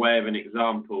 By way of an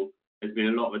example, there's been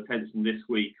a lot of attention this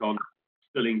week on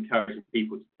still encouraging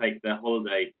people to take their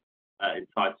holiday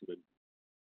entitlement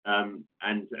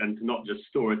and to not just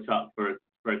store it up for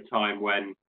a time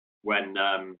when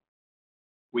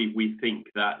we think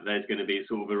that there's going to be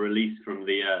sort of a release from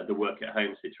the work at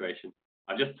home situation.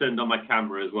 I've just turned on my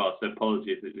camera as well, so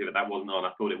apologies if that wasn't on.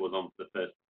 I thought it was on for the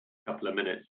first couple of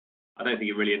minutes. I don't think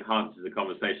it really enhances the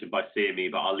conversation by seeing me,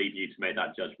 but I'll leave you to make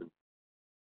that judgment.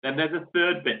 Then there's a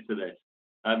third bit to this,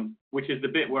 which is the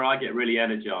bit where I get really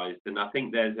energized. And I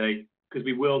think because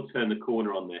we will turn the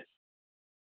corner on this.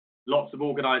 Lots of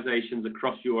organizations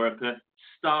across Europe are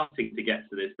starting to get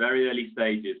to this, very early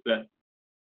stages, but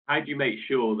how do you make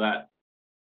sure that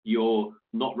you're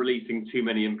not releasing too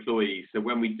many employees? So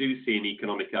when we do see an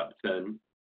economic upturn,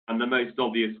 and the most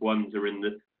obvious ones are in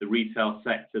the retail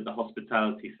sector, the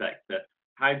hospitality sector,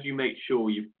 how do you make sure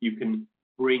you can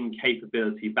bring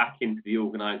capability back into the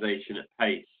organization at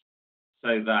pace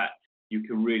so that you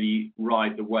can really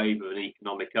ride the wave of an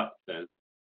economic upturn?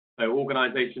 So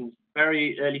organizations,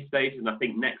 very early stages, and I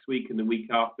think next week and the week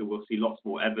after we'll see lots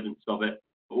more evidence of it.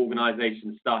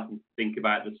 Organizations starting to think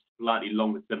about the slightly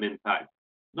longer term impact,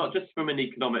 not just from an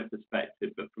economic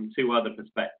perspective, but from 2 other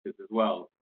perspectives as well.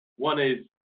 One is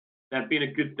there's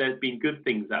been good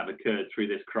things that have occurred through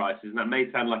this crisis, and that may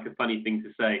sound like a funny thing to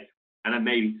say, and it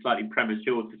may be slightly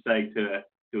premature to say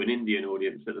to an Indian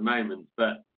audience at the moment,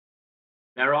 but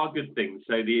there are good things.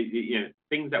 So the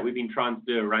things that we've been trying to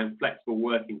do around flexible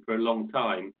working for a long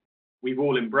time, we've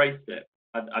all embraced it.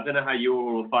 I don't know how you're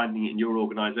all finding it in your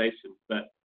organizations, but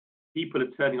people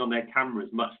are turning on their cameras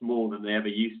much more than they ever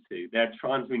used to. They're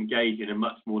trying to engage in a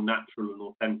much more natural and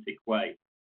authentic way.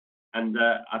 And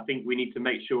I think we need to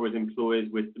make sure as employers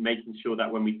we're making sure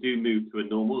that when we do move to a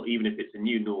normal, even if it's a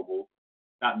new normal,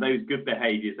 that those good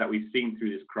behaviours that we've seen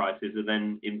through this crisis are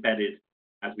then embedded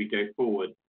as we go forward.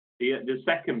 The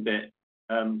second bit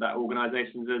that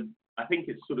organisations are, I think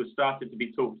it's sort of started to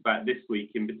be talked about this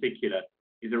week in particular,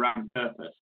 is around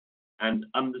purpose and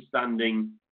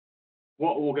understanding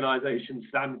what organisations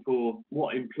stand for,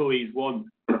 what employees want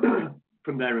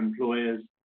from their employers,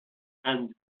 and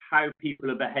how people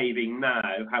are behaving now,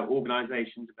 how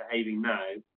organisations are behaving now,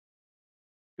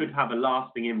 could have a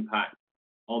lasting impact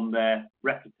on their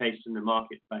reputation in the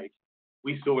marketplace.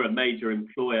 We saw a major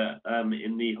employer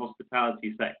in the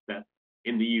hospitality sector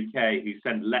in the UK who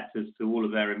sent letters to all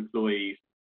of their employees,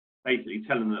 basically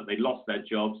telling them that they lost their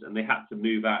jobs and they had to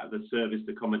move out of the serviced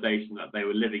accommodation that they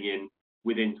were living in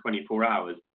within 24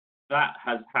 hours. That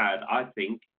has had, I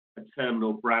think, a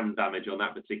terminal brand damage on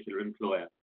that particular employer.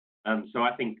 So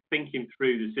I think thinking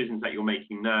through decisions that you're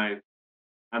making now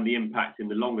and the impact in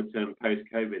the longer term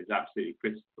post-COVID is absolutely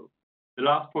critical. The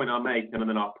last point I'll make, and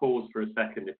then I'll pause for a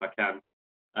second if I can,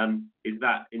 is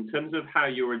that in terms of how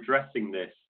you're addressing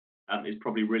this is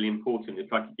probably really important.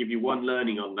 If I could give you one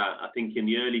learning on that, I think in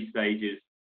the early stages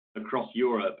across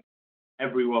Europe,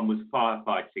 everyone was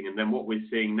firefighting, and then what we're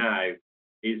seeing now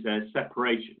is a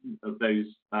separation of those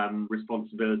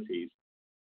responsibilities.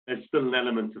 There's still an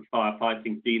element of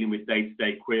firefighting dealing with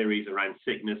day-to-day queries around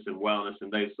sickness and wellness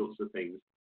and those sorts of things.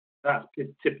 That's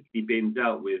typically being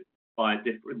dealt with by a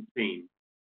different team.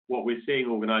 What we're seeing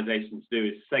organisations do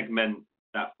is segment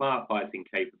that firefighting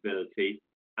capability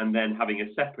and then having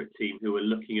a separate team who are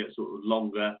looking at sort of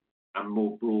longer and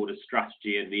more broader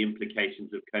strategy and the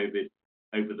implications of COVID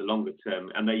over the longer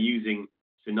term. And they're using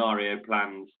scenario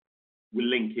plans will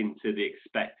link into the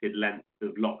expected length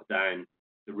of lockdown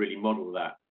to really model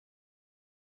that.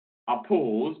 I'll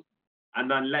pause and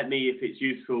then let me, if it's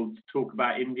useful, to talk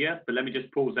about India, but let me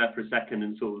just pause there for a second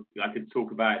and sort of, I could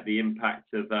talk about the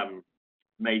impact of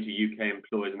major UK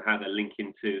employers and how they're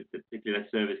linking to particular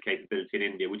service capability in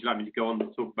India. Would you like me to go on to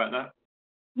talk about that?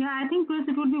 Yeah, I think, Chris,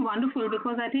 it would be wonderful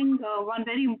because I think one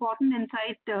very important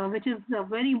insight, which is a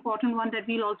very important one that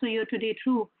we'll also hear today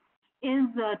through, is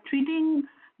treating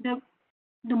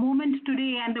the moment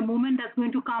today and the moment that's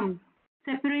going to come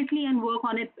separately and work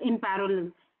on it in parallel.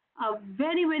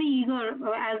 Very, very eager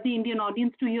as the Indian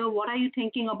audience to hear what are you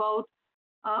thinking about,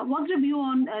 what's the view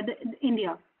on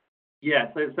India?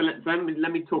 Yeah, so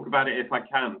let me talk about it if I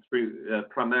can through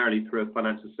primarily through a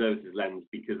financial services lens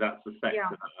because that's the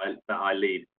sector that I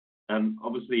lead.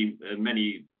 Obviously,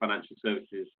 many financial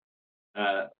services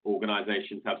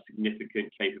organisations have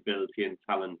significant capability and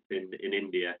talent in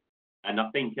India, and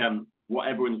I think what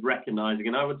everyone's recognising,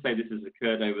 and I would say this has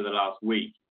occurred over the last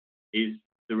week, is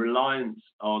the reliance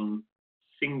on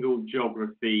single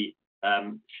geography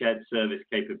shared service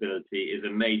capability is a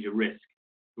major risk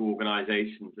to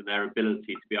organisations and their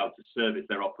ability to be able to service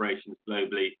their operations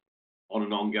globally on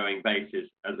an ongoing basis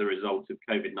as a result of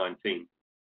COVID-19.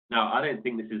 Now, I don't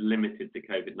think this is limited to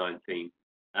COVID-19,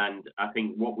 and I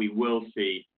think what we will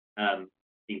see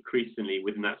increasingly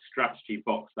within that strategy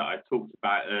box that I talked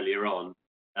about earlier on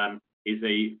is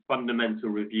a fundamental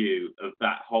review of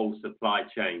that whole supply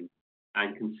chain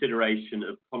and consideration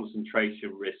of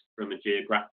concentration risk from a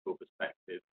geographical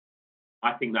perspective.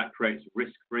 I think that creates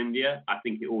risk for India. I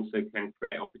think it also can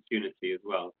create opportunity as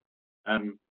well.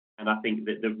 And I think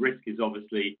that the risk is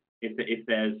obviously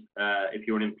if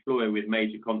you're an employer with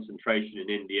major concentration in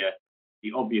India,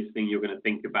 the obvious thing you're going to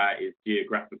think about is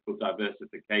geographical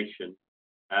diversification,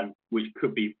 which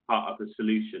could be part of the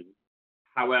solution.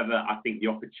 However, I think the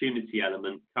opportunity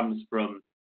element comes from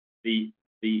the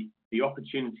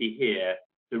opportunity here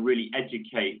to really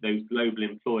educate those global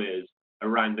employers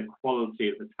around the quality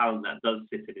of the talent that does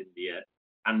sit in India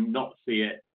and not see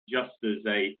it just as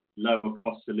a lower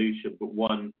cost solution, but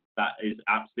one that is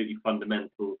absolutely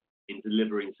fundamental in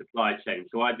delivering supply chain.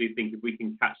 So I do think if we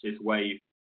can catch this wave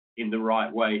in the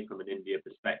right way from an India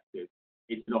perspective,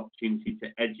 it's an opportunity to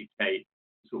educate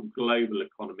the sort of global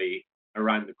economy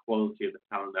around the quality of the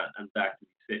talent that undoubtedly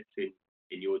sits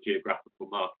in your geographical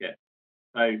market.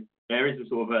 So there is a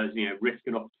sort of risk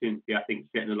and opportunity, I think,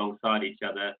 sitting alongside each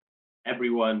other.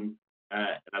 Everyone,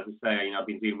 and as I say, I've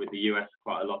been dealing with the US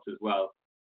quite a lot as well.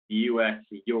 The US,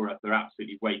 Europe are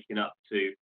absolutely waking up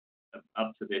to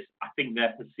this. I think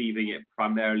they're perceiving it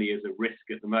primarily as a risk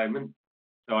at the moment.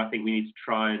 So I think we need to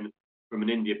try and, from an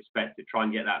India perspective, try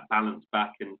and get that balance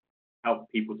back and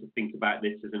help people to think about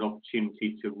this as an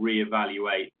opportunity to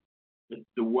reevaluate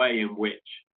the way in which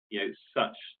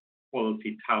such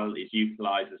quality talent is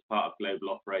utilized as part of global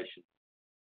operations.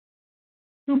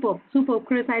 Super,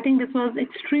 Chris. I think this was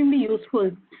extremely useful.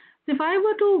 So if I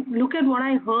were to look at what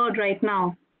I heard right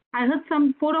now, I heard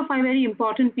some 4 or 5 very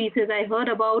important pieces. I heard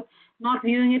about not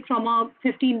viewing it from a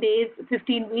 15 days,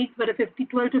 15 weeks, but a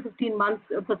 12 to 15 months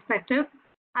perspective.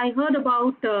 I heard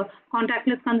about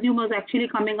contactless consumers actually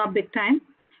coming up big time.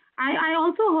 I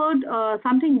also heard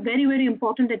something very, very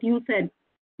important that you said,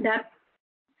 that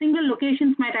single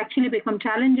locations might actually become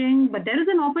challenging, but there is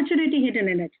an opportunity hidden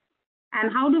in it.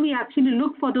 And how do we actually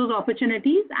look for those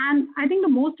opportunities? And I think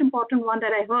the most important one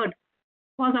that I heard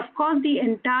was, of course, the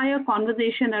entire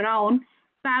conversation around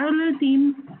parallel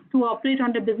teams to operate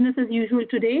under business as usual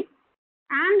today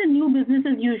and the new business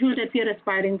as usual that we are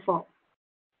aspiring for.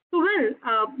 So,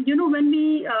 well, when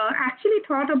we actually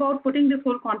thought about putting this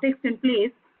whole context in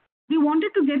place, we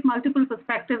wanted to get multiple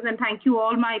perspectives, and thank you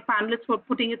all my panelists for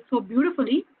putting it so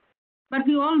beautifully. But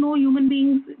we all know human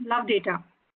beings love data,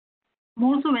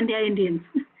 more so when they are Indians.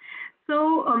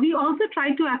 So we also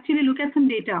tried to actually look at some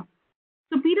data.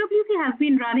 So PWC has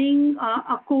been running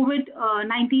a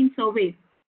COVID-19 survey,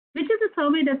 which is a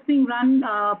survey that's being run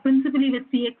principally with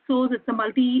CXOs. It's a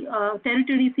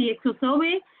multi-territory CXO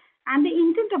survey. And the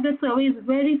intent of the survey is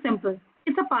very simple.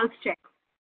 It's a pulse check.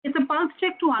 It's a pulse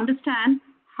check to understand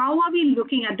how are we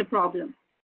looking at the problem.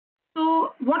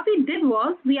 So what we did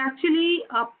was we actually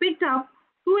picked up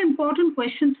 2 important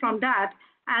questions from that.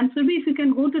 And Surbhi, if you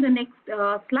can go to the next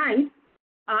slide.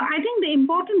 I think the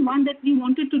important one that we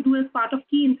wanted to do as part of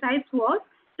key insights was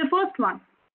the first one.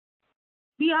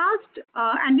 We asked,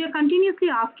 and we are continuously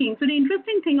asking. So the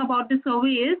interesting thing about the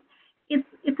survey is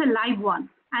it's a live one,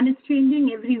 and it's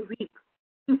changing every week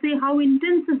to say how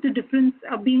intense is the difference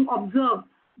being observed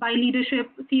by leadership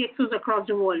CXOs across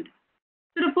the world.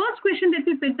 So the first question that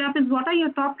we picked up is, what are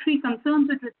your top 3 concerns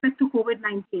with respect to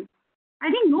COVID-19? I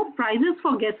think no prizes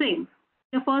for guessing.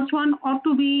 The first one ought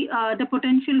to be the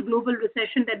potential global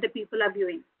recession that the people are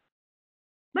viewing.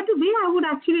 But the way I would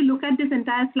actually look at this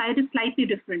entire slide is slightly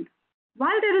different.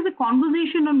 While there is a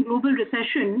conversation on global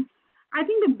recession, I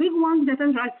think the big ones that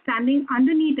are standing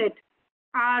underneath it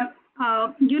are,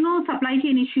 supply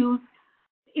chain issues,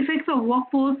 effects of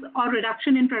workforce or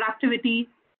reduction in productivity.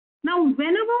 Now,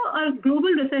 whenever a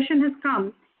global recession has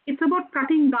come, it's about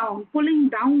cutting down, pulling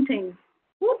down things.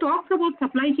 Who talks about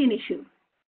supply chain issues?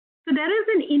 So there is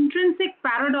an intrinsic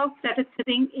paradox that is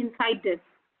sitting inside this,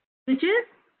 which is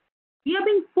we are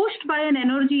being pushed by an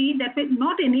energy that will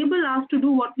not enable us to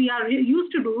do what we are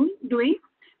used to doing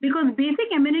because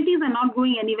basic amenities are not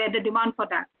going anywhere, the demand for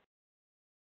that.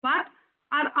 But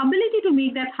our ability to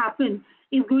make that happen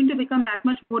is going to become that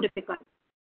much more difficult.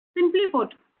 Simply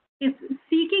put, it's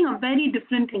seeking a very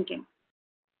different thinking.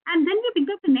 And then we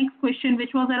picked up the next question,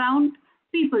 which was around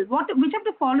people. Which of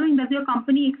the following does your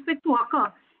company expect to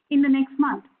occur in the next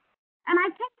month? And I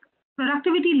think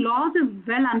productivity loss is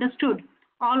well understood.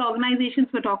 All organizations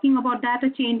were talking about that, a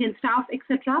change in staff,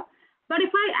 etc. But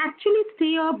if I actually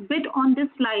stay a bit on this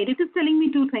slide, it is telling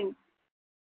me 2 things.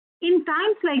 In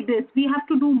times like this, we have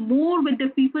to do more with the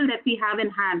people that we have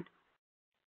in hand.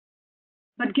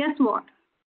 But guess what?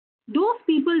 Those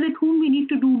people with whom we need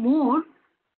to do more,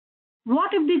 what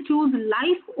if they choose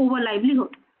life over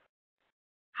livelihood?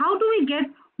 How do we get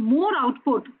more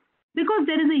output? Because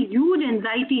there is a huge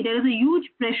anxiety, there is a huge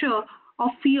pressure of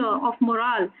fear, of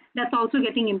morale that's also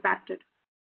getting impacted.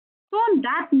 So on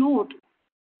that note,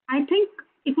 I think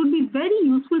it would be very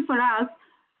useful for us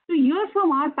to hear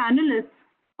from our panelists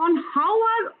on how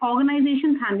are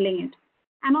organizations handling it.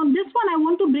 And on this one, I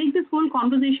want to break this whole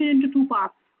conversation into 2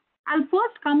 parts. I'll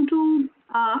first come to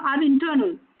our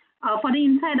internal for the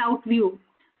inside-out view.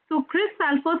 So Chris,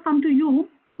 I'll first come to you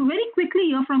to very quickly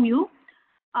hear from you.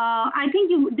 I think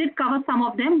you did cover some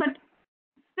of them, but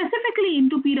specifically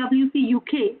into PwC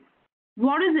UK,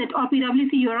 what is it, or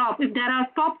PwC Europe, if there are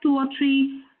top 2 or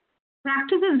 3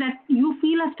 practices that you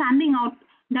feel are standing out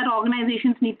that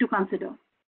organizations need to consider?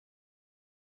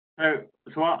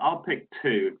 So I'll pick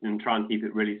 2 and try and keep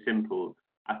it really simple.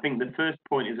 I think the first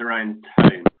point is around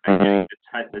tone, and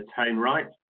getting the tone right.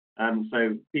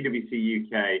 So PwC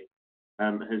UK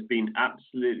has been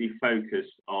absolutely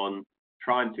focused on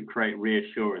trying to create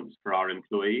reassurance for our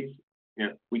employees.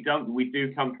 We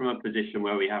do come from a position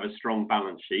where we have a strong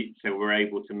balance sheet, so we're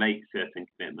able to make certain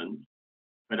commitments.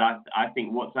 But I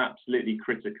think what's absolutely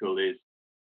critical is,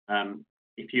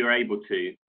 if you're able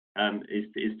to,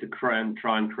 is to try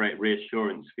and create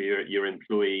reassurance for your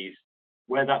employees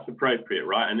where that's appropriate,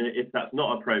 right? And if that's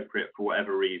not appropriate for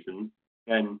whatever reason,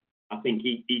 then I think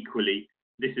equally,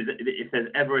 if there's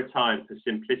ever a time for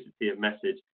simplicity of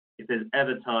message, if there's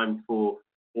ever time for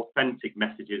authentic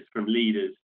messages from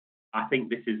leaders, I think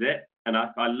this is it. And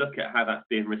I look at how that's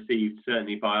being received,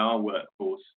 certainly by our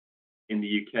workforce in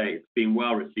the UK. It's been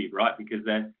well received, right? Because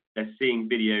they're seeing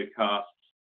video casts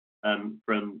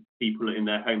from people in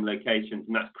their home locations,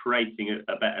 and that's creating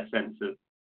a better sense of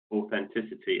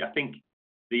authenticity. I think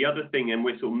the other thing, and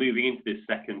we're sort of moving into this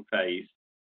second phase,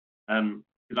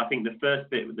 because I think the first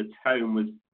bit with the tone was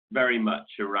very much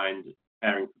around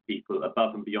caring for people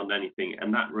above and beyond anything,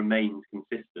 and that remains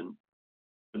consistent.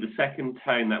 But the second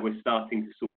tone that we're starting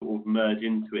to sort of merge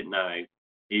into it now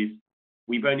is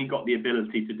we've only got the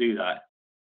ability to do that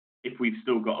if we've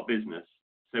still got a business.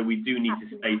 So we do need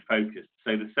to stay focused.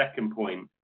 So the second point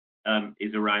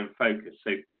is around focus.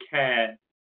 So care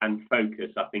and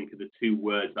focus, I think, are the two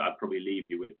words that I'd probably leave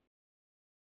you with.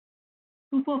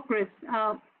 Super, Chris.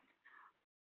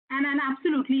 And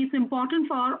absolutely, it's important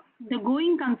for the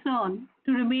going concern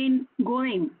to remain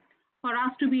going, for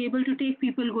us to be able to take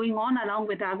people going on along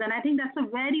with us. And I think that's a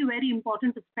very, very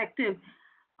important perspective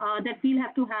that we'll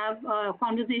have to have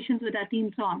conversations with our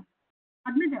teams on.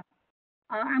 Admija,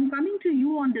 I'm coming to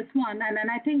you on this one,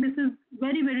 and I think this is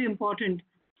very, very important.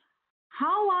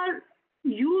 How are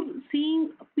you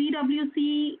seeing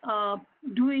PWC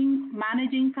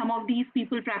managing some of these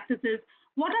people practices?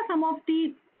 What are some of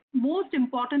the most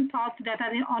important thoughts that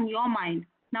are on your mind?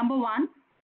 Number one.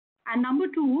 And number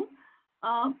two,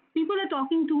 people are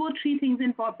talking 2 or 3 things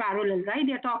in parallel, right?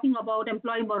 They're talking about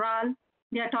employee morale,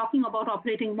 they're talking about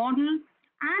operating model,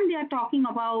 and they're talking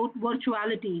about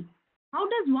virtuality. How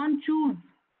does one choose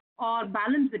or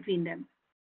balance between them?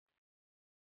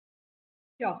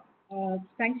 Sure.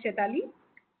 Thanks, Chaitali.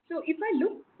 So if I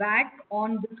look back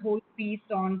on this whole piece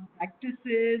on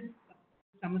practices,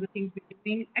 some of the things we're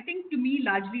doing, I think to me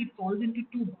largely it falls into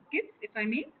 2 buckets, if I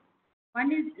may.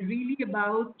 One is really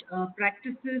about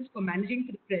practices for managing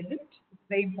for the present. It's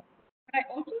very important. But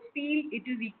I also feel it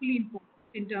is equally important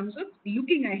in terms of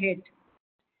looking ahead,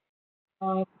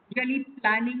 really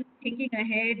planning, thinking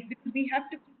ahead, because we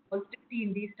have to put positivity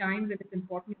in these times, and it's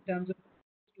important in terms of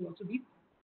to also be.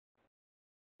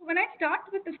 So when I start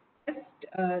with the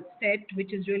first set,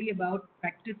 which is really about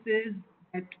practices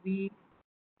that we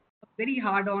are very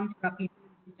hard on for our people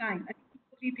in this time, I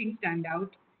think 3 things stand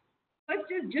out.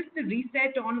 First is just the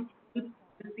reset on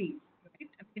policies. Right?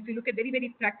 I mean, if you look at very,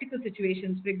 very practical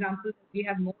situations, for example, we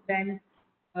have more than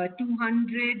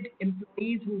 200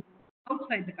 employees who are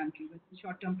outside the country with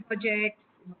short-term projects,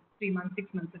 3 months,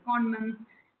 6 months, secondments.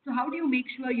 So how do you make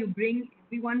sure you bring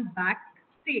everyone back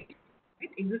safe?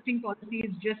 Right? Existing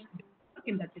policies just don't work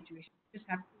in that situation. You just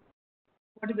have to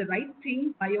what is the right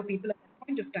thing by your people at that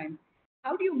point of time.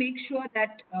 How do you make sure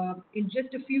that in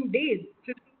just a few days,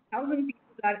 15,000 people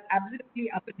are absolutely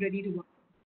up and ready to work?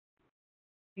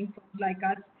 I think firms like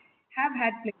us have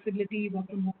had flexibility, work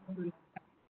from home for a long time.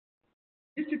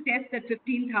 Just to test that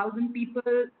 15,000 people,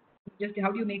 just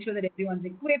how do you make sure that everyone's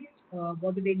equipped?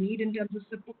 What do they need in terms of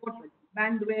support,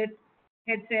 bandwidth,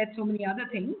 headsets, so many other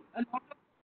things? A lot of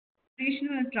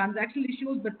operational and transactional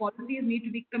issues, but policies need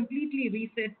to be completely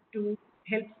reset to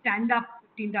help stand up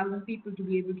 15,000 people to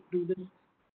be able to do this.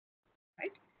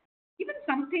 Right? Even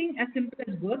something as simple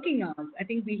as working hours. I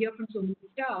think we hear from so many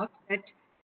staff that,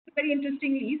 very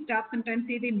interestingly, staff sometimes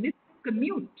say they miss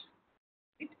commute.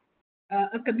 Right?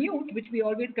 A commute, which we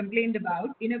always complained about,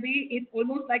 in a way, is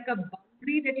almost like a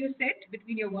boundary that you set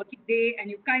between your working day, and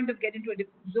you kind of get into a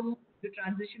different zone to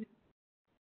transition.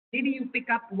 Maybe you pick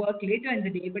up work later in the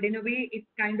day, but in a way, it's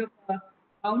kind of a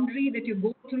boundary that you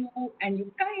go through, and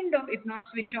you kind of, if not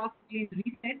switch off, please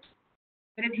reset.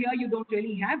 Whereas here you don't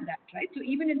really have that, right? So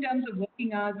even in terms of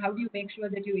working hours, how do you make sure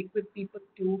that you equip people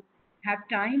to have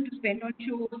time to spend on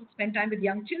shows, spend time with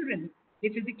young children? They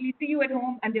physically see you at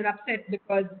home and they're upset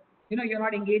because you're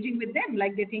not engaging with them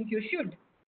like they think you should.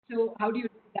 So how do you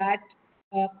do that?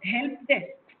 Help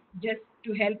desk, just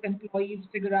to help employees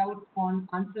figure out on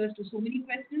answers to so many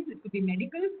questions. It could be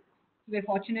medical. We're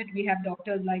fortunate we have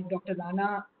doctors like Dr.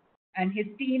 Rana and his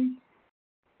team,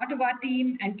 part of our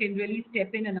team, and can really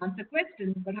step in and answer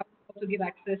questions, but how to also give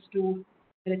access to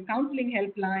counseling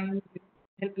helplines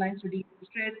to deal with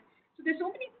stress. So there's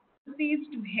so many ways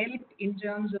to help in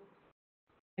terms of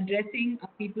addressing our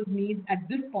people's needs at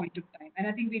this point of time. And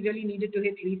I think we really needed to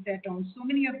hit reset on so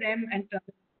many of them and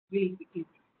really quickly.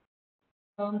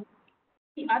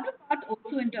 The other part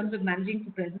also in terms of managing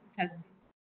the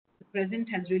present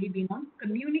has really been on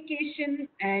communication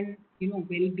and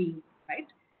well-being, right?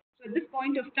 So at this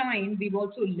point of time, we've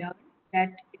also learned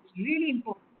that it's really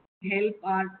important to help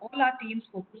all our teams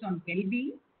focus on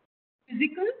well-being,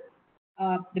 physical,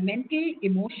 the mental,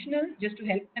 emotional, just to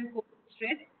help them cope with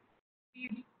stress.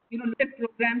 We've looked at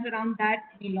programs around that.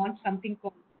 We launched something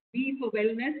called V for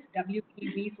wellness,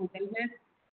 WEV for wellness,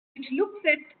 which looks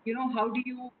at, how do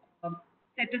you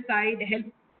set aside, help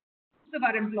of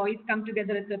our employees come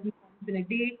together at certain points in a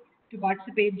day to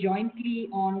participate jointly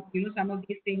on, some of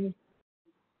these things,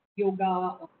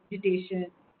 yoga, or meditation,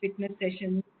 fitness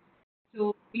sessions.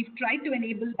 So we've tried to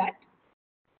enable that.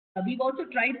 We've also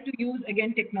tried to use,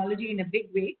 again, technology in a big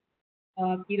way.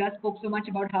 Ira spoke so much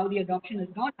about how the adoption has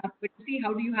gone up, but see,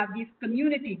 how do you have these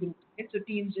community groups, right? So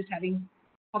teams just having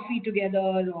coffee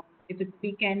together, or if it's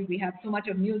weekend, we have so much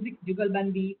of music,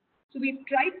 jugalbandi. So we've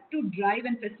tried to drive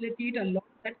and facilitate a lot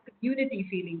of that community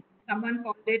feeling. Someone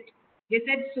called it, they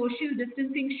said social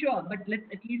distancing, sure, but let's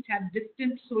at least have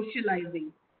distant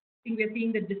socializing. I think we're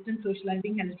seeing that distant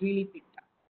socializing has really picked up.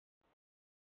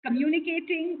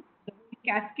 Communicating, the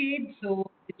cascade,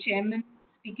 so the chairman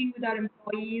speaking with our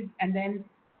employees and then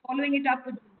following it up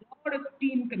with a lot of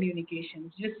team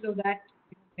communications, just so that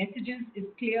messages is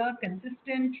clear,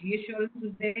 consistent, reassurance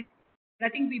is there. But I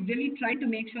think we've really tried to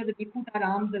make sure that we put our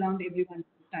arms around everyone at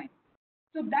the time.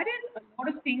 So that is a lot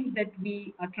of things that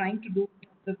we are trying to do in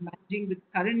terms of managing the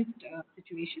current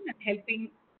situation and helping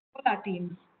all our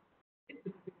teams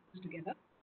together.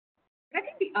 But I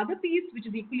think the other piece, which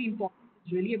is equally important,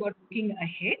 is really about looking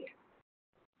ahead.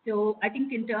 So I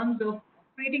think in terms of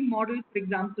operating model, for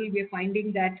example, we are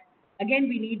finding that, again,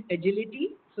 we need agility.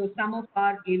 So some of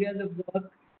our areas of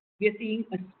work, we are seeing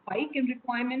a spike in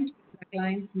requirements. Our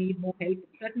clients need more help in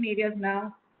certain areas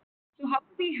now. So how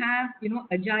do we have,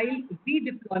 agile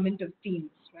redeployment of teams,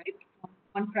 right? From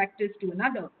one practice to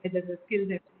another, where there's a skills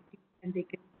and they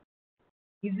can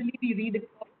easily be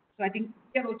redeployed. So I think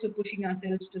we are also pushing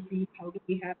ourselves to see how do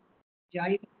we have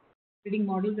agile operating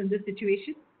models in this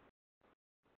situation.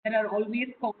 There are always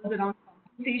calls around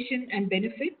compensation and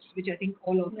benefits, which I think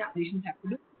all organizations have to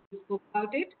do. We spoke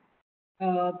about it.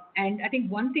 And I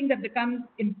think one thing that becomes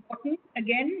important,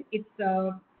 again, it's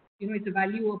it's a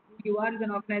value of who you are as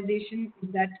an organization,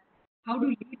 is that how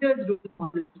do leaders do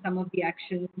some of the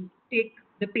actions, take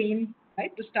the pain,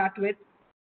 right, to start with,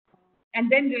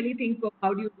 and then really think of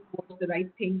how do you do what's the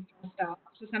right thing for staff.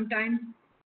 So sometimes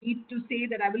you need to say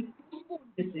that I will postpone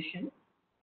decision.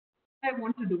 I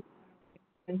want to do.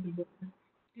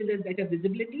 Still there's better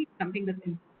visibility, something that's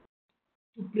important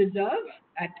to preserve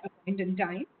at a point in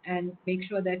time and make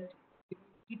sure that you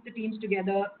keep the teams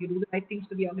together, you do the right things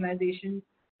for the organization.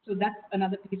 So that's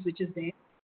another piece which is there.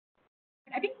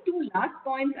 I think two last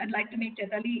points I'd like to make,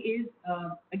 Chaitali, is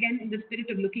again in the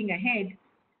spirit of looking ahead.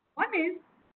 One is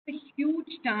a huge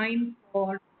time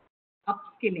for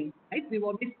upskilling, right? We've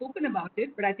always spoken about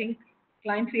it, but I think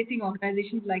client-facing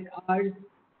organizations like ours,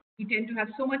 we tend to have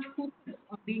so much focus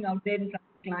on being out there in front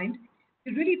of the client.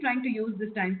 We're really trying to use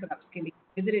this time for upskilling,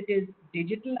 whether it is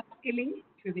digital upskilling,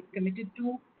 which we've been committed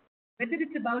to, whether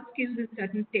it's about skills in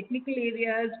certain technical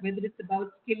areas, whether it's about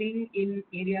skilling in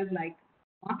areas like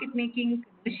market making,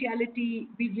 commerciality.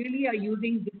 We really are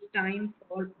using this time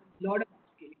for a lot of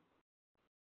upskilling.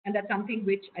 And that's something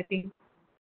which I think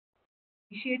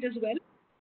appreciate as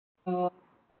well.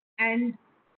 And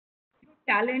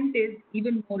talent is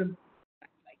even more important.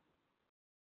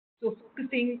 So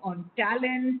focusing on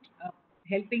talent,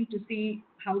 helping to see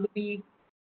how do we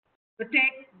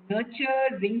protect,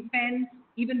 nurture, ring fence,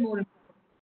 even more important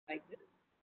like this.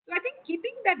 So I think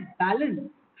keeping that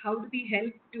balance, how do we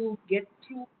help to get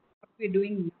through what we're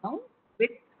doing now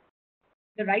with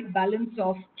the right balance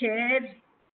of care,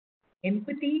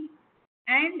 empathy,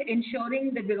 and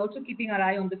ensuring that we're also keeping our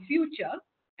eye on the future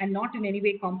and not in any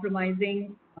way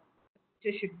compromising what the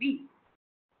future should be.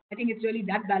 I think it's really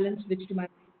that balance which to my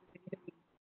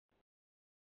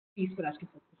piece for us to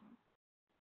focus on.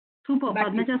 Super,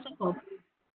 Padmaja, super.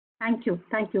 Thank you.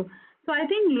 So I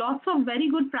think lots of very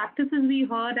good practices we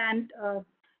heard, and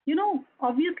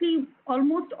obviously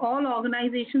almost all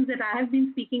organizations that I have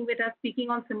been speaking with are speaking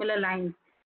on similar lines.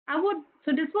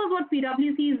 So this was what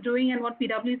PWC is doing and what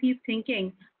PWC is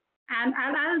thinking, and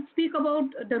I'll speak about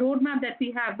the roadmap that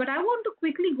we have. But I want to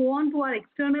quickly go on to our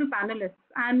external panelists,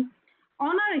 and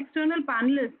on our external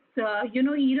panelists,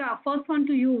 Ira, first one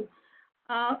to you.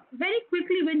 Very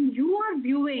quickly, when you are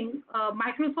viewing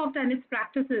Microsoft and its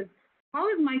practices, how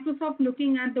is Microsoft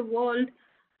looking at the world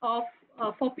of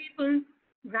for people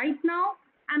right now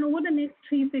and over the next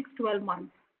 3, 6, 12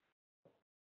 months?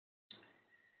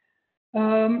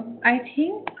 I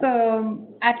think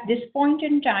at this point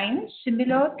in time,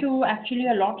 similar to actually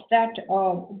a lot that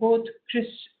both Chris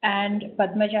and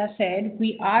Padmaja said,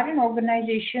 we are an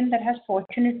organization that has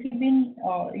fortunately been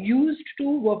used to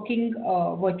working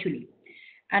virtually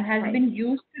and has been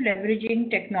used to leveraging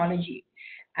technology.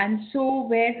 And so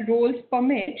where roles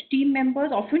permit, team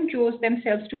members often chose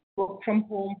themselves to work from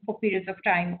home for periods of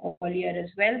time earlier as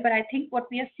well. But I think what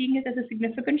we are seeing is there's a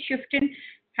significant shift in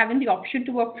having the option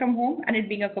to work from home and it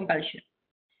being a compulsion.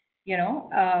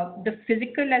 The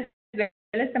physical as well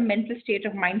as the mental state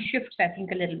of mind shifts, I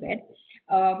think, a little bit.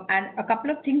 And a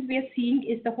couple of things we are seeing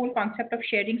is the whole concept of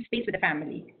sharing space with the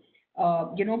family.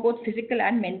 Both physical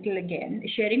and mental again,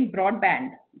 sharing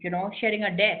broadband, sharing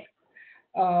a desk.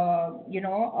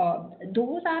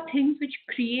 Those are things which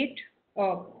create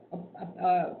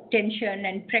tension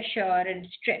and pressure and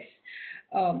stress,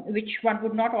 which one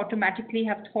would not automatically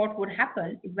have thought would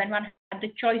happen when one had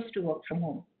the choice to work from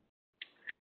home.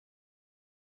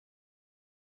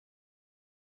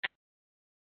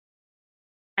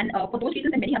 And for those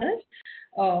reasons and many others,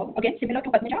 again, similar to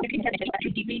Padmaja, we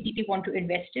actually deeply want to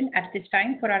invest in at this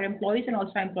time for our employees and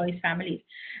also our employees' families.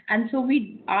 And so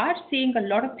we are saying a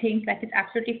lot of things like it's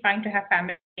absolutely fine to have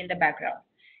family in the background.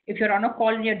 If you're on a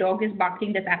call and your dog is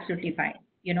barking, that's absolutely fine.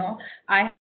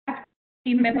 I have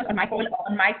team members on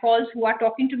my calls who are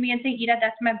talking to me and saying, Ira,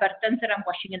 that's my bartans that I'm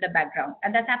washing in the background.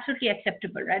 And that's absolutely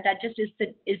acceptable, right? That just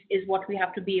is what we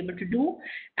have to be able to do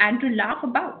and to laugh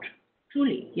about,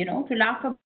 truly, to laugh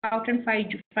about and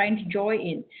find joy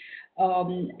in.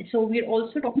 So we're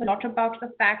also talking a lot about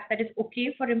the fact that it's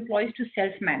okay for employees to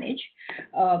self-manage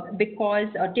because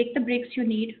take the breaks you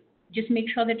need, just make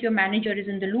sure that your manager is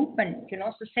in the loop and,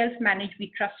 so self-manage,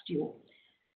 we trust you.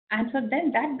 And so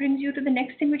then that brings you to the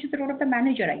next thing, which is the role of the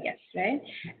manager, I guess, right?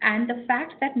 And the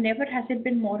fact that never has it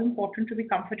been more important to be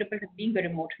comfortable with being a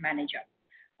remote manager.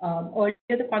 Earlier,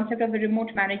 the concept of a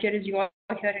remote manager is you're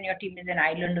here and your team is in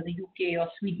Ireland or the UK or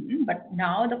Sweden, but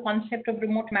now the concept of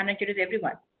remote manager is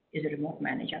everyone is a remote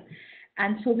manager.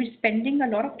 And so we're spending a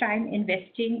lot of time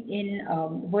investing in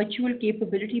virtual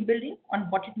capability building on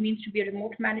what it means to be a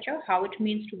remote manager, how it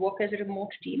means to work as a remote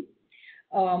team.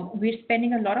 We're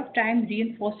spending a lot of time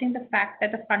reinforcing the fact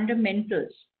that the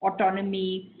fundamentals,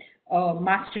 autonomy,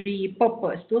 mastery,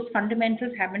 purpose, those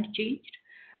fundamentals haven't changed.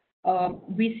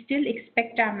 We still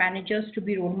expect our managers to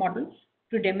be role models,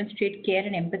 to demonstrate care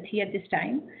and empathy at this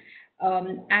time.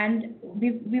 And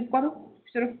we've got to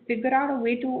sort of figure out a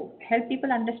way to help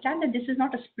people understand that this is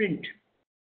not a sprint.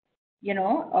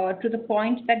 To the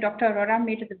point that Dr. Arora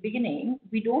made at the beginning,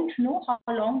 we don't know how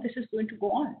long this is going to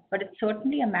go on, but it's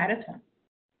certainly a marathon.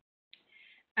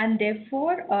 And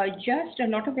therefore, just a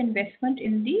lot of investment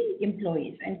in the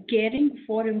employees and caring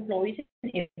for employees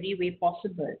in every way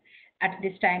possible at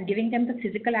this time, giving them the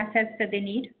physical assets that they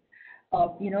need,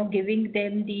 giving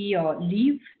them the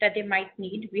leave that they might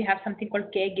need. We have something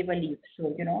called caregiver leave.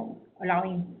 So,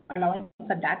 allowing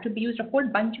for that to be used, a whole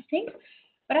bunch of things.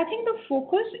 But I think the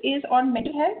focus is on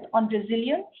mental health, on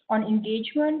resilience, on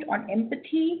engagement, on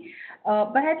empathy,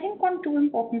 but I think on two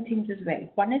important things as well.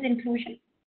 One is inclusion.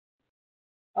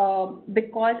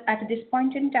 Because at this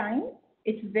point in time,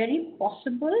 it's very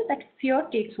possible that fear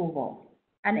takes over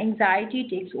and anxiety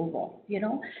takes over,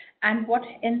 and what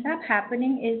ends up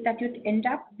happening is that you end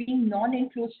up being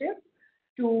non-inclusive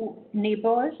to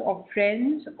neighbors or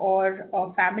friends or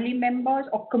family members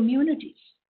or communities,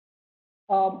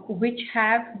 which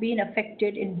have been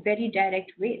affected in very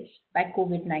direct ways by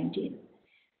COVID-19.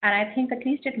 And I think at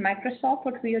least at Microsoft,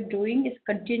 what we are doing is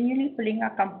continually pulling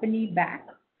our company back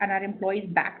and our employees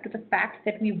back to the fact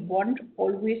that we want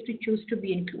always to choose to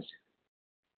be inclusive.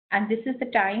 And this is the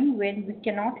time when we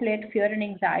cannot let fear and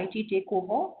anxiety take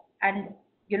over. And,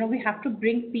 we have to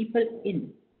bring people in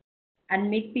and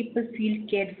make people feel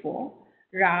cared for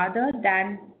rather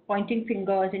than pointing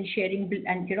fingers and sharing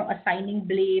and, assigning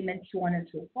blame and so on and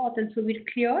so forth. And so we're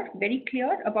very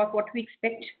clear about what we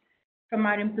expect from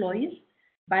our employees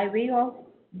by way of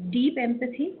deep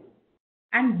empathy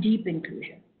and deep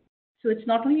inclusion. So it's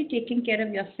not only taking care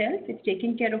of yourself, it's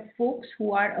taking care of folks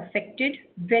who are affected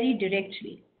very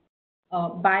directly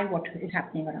by what is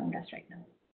happening around us right now.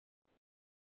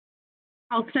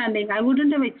 Outstanding. I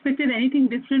wouldn't have expected anything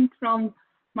different from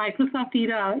Microsoft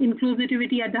era,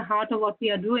 inclusivity at the heart of what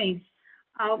we are doing.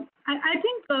 I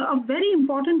think a very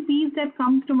important piece that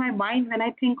comes to my mind when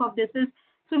I think of this is,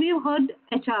 so we've heard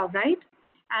HR, right?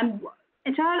 And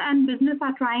HR and business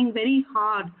are trying very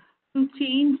hard to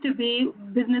change the way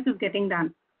business is getting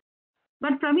done.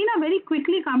 But Praveena, very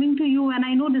quickly coming to you, and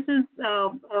I know this is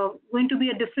going to be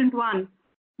a different one,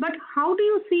 but how do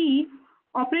you see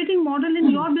operating model in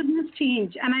your business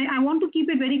change? And I want to keep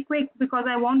it very quick because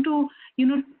I want to,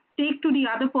 take to the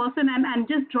other person and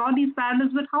just draw these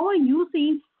parallels. But how are you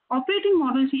seeing operating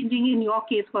model changing in your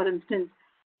case, for instance,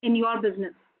 in your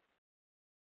business?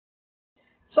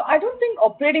 So I don't think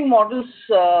operating models,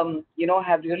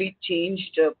 have really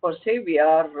changed per se. We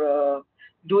are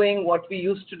doing what we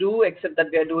used to do, except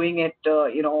that we are doing it,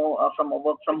 from a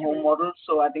work from home model.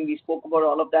 So I think we spoke about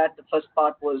all of that. The first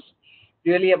part was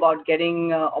really about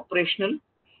getting operational.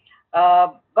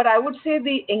 But I would say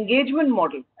the engagement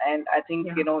model, and I think,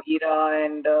 Ira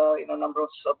and, number of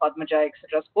Padmaja,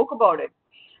 etc., spoke about it.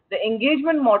 The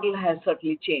engagement model has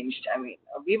certainly changed. I mean,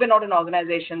 we were not an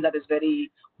organization that is very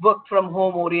work from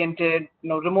home oriented,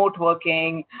 remote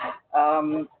working.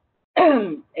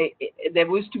 There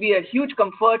used to be a huge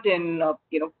comfort in,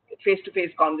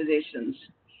 face-to-face conversations.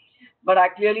 But I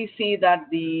clearly see that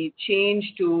the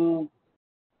change to,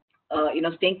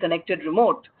 staying connected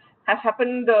remote has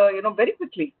happened, very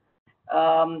quickly.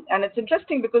 And it's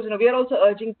interesting because, we are also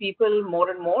urging people more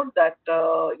and more that,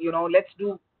 let's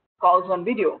do calls on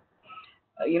video,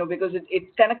 because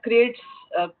it kind of creates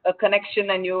a connection,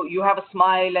 and you have a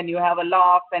smile and you have a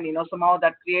laugh, and, somehow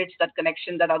that creates that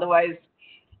connection that otherwise,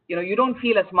 you don't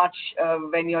feel as much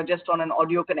when you're just on an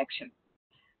audio connection.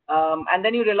 And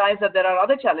then you realize that there are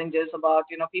other challenges about,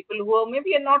 people who are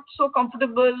maybe not so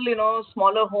comfortable,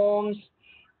 smaller homes.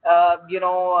 Do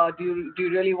you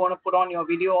really want to put on your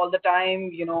video all the time?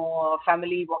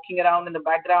 Family walking around in the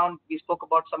background. We spoke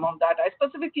about some of that. I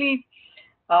specifically,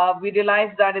 we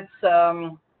realized that it's,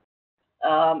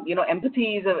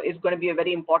 empathy is going to be a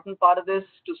very important part of this,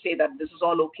 to say that this is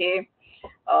all okay.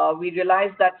 We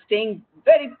realized that staying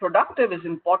very productive is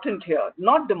important here,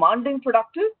 not demanding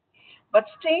productive, but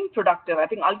staying productive. I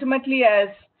think ultimately, as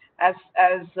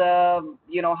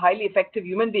highly effective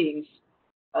human beings,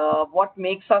 what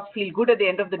makes us feel good at the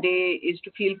end of the day is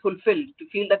to feel fulfilled, to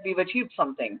feel that we've achieved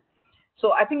something.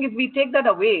 So I think if we take that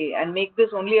away and make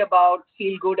this only about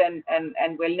feel good and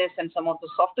wellness and some of the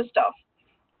softer stuff,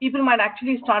 people might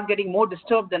actually start getting more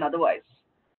disturbed than otherwise.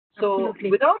 So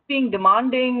Absolutely. Without being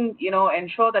demanding,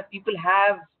 ensure that people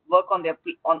have work on their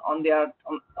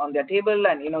table,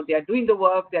 and they are doing the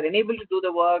work, they are enabled to do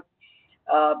the work.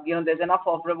 There's enough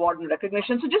of reward and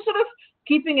recognition. So just sort of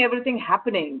keeping everything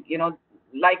happening,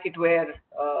 like it were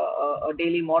a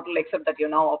daily model, except that you're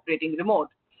now operating remote.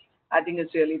 I think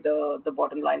it's really the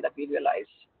bottom line that we realize.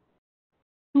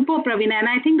 Super, Pravina. And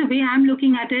I think the way I'm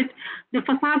looking at it, the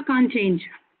facade can't change.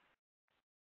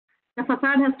 The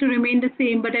facade has to remain the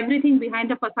same, but everything behind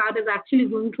the facade is actually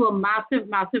going through a massive,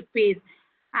 massive phase.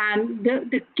 And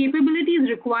the capabilities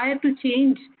required to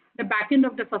change the back end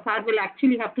of the facade will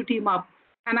actually have to team up.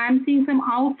 And I'm seeing some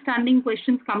outstanding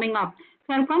questions coming up.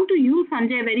 So I'll come to you,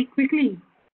 Sanjay, very quickly.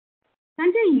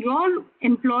 Sanjay, your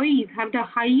employees have the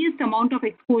highest amount of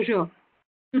exposure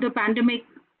to the pandemic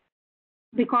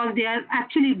because they are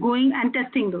actually going and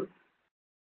testing those.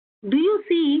 Do you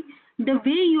see the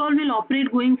way you all will operate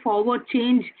going forward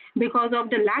change because of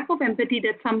the lack of empathy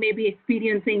that some may be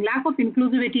experiencing, lack of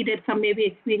inclusivity that some may be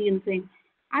experiencing?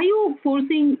 Are you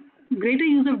forcing greater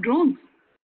use of drones?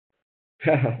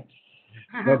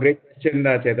 No, great question,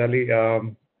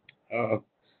 Chaitali.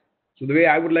 So the way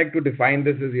I would like to define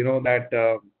this is,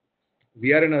 that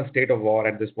we are in a state of war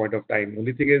at this point of time.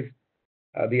 Only thing is,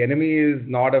 the enemy is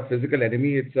not a physical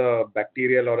enemy; it's a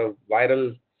bacterial or a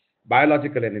viral,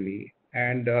 biological enemy.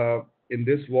 And in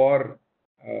this war,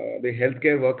 the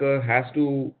healthcare worker has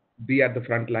to be at the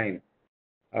front line.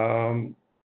 And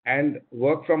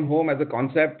work from home as a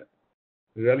concept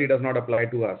really does not apply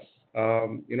to us.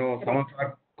 Some of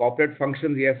our corporate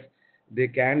functions, yes, they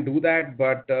can do that,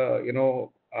 but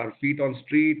our feet on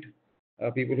street,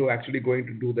 people who are actually going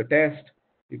to do the test,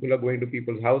 people who are going to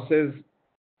people's houses,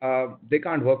 they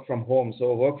can't work from home.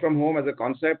 So work from home as a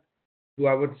concept to,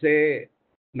 I would say,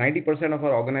 90% of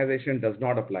our organization does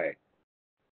not apply.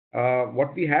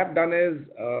 What we have done is,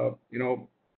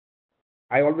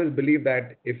 I always believe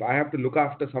that if I have to look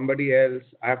after somebody else,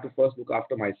 I have to first look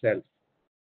after myself.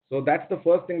 So that's the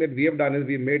first thing that we have done, is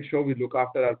we made sure we look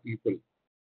after our people.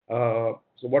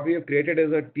 So what we have created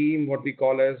is a team, what we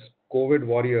call as COVID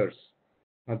warriors.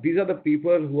 These are the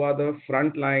people who are the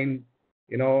front line,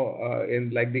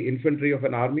 in like the infantry of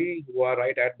an army, who are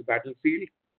right at the battlefield.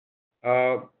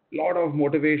 Lot of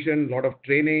motivation, lot of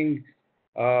training,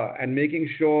 and making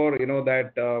sure,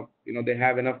 that, they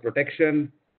have enough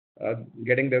protection,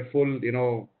 getting their full,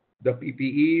 the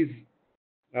PPEs,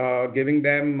 giving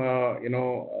them,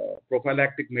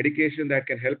 prophylactic medication that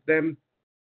can help them.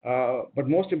 But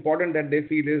most important that they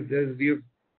feel is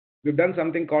we've done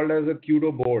something called as a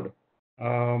kudo board,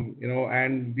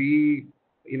 and we,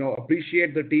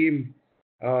 appreciate the team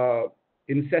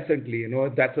incessantly.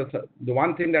 That's the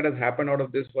one thing that has happened out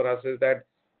of this for us, is that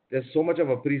there's so much of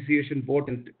appreciation both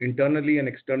internally and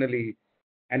externally,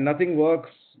 and nothing works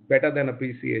better than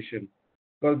appreciation,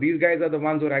 because these guys are the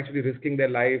ones who are actually risking their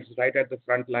lives right at the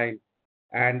front line.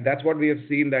 And that's what we have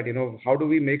seen, that, how do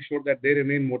we make sure that they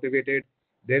remain motivated,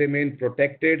 they remain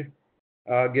protected,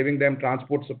 giving them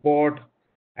transport support.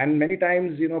 And many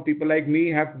times, people like me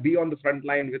have to be on the front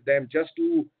line with them just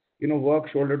to, work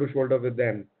shoulder to shoulder with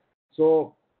them.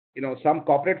 So, some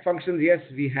corporate functions, yes,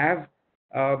 we have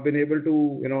been able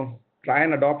to, try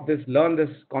and adopt this, learn this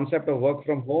concept of work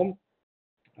from home.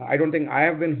 I don't think I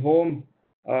have been home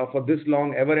for this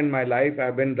long ever in my life.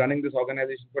 I've been running this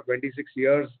organization for 26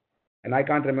 years, and I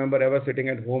can't remember ever sitting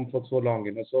at home for so long.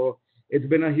 So it's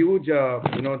been a huge,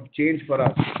 change for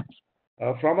us.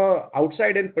 From a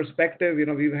outside-in perspective,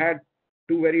 we've had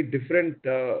two very different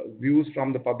views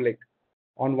from the public.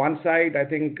 On one side, I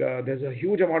think there's a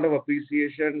huge amount of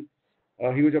appreciation,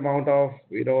 a huge amount of,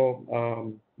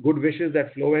 good wishes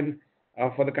that flow in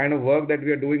for the kind of work that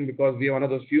we are doing, because we are one of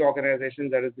those few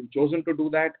organizations that has been chosen to do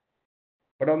that.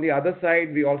 But on the other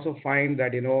side, we also find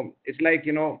that, it's like,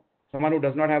 someone who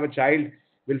does not have a child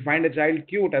will find a child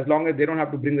cute as long as they don't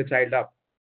have to bring the child up.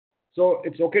 So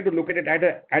it's okay to look at it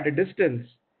at a distance,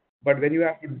 but when you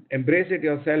have to embrace it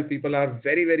yourself, people are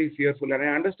very, very fearful. And I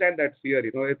understand that fear.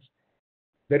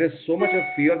 There is so much of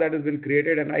fear that has been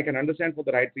created, and I can understand for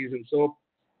the right reason. So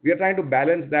we are trying to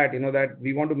balance that, that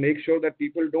we want to make sure that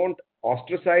people don't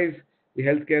ostracize the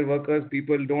healthcare workers,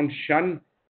 people don't shun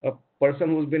a person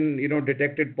who's been,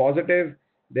 detected positive.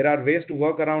 There are ways to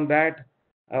work around that.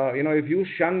 If you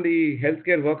shun the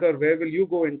healthcare worker, where will you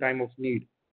go in time of need?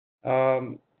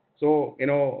 So,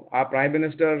 our Prime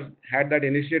Minister had that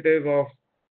initiative of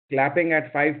clapping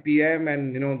at 5 p.m.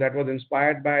 and, that was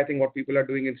inspired by, I think, what people are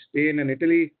doing in Spain and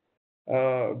Italy.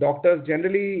 Doctors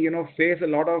generally, face a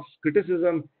lot of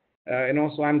criticism,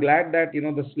 so I'm glad that,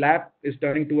 the slap is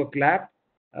turning to a clap,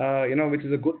 which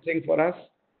is a good thing for us.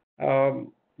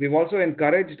 We've also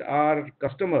encouraged our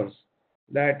customers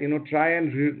that, try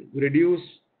and reduce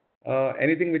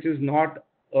anything which is not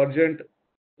urgent,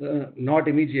 not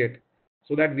immediate,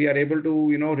 so that we are able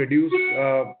to, reduce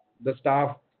the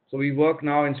staff. So we work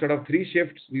now, instead of 3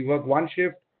 shifts, we work 1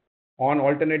 shift on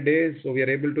alternate days. So we are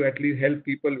able to at least help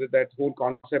people with that whole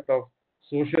concept of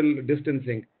social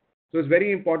distancing. So it's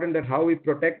very important that how we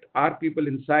protect our people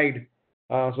inside,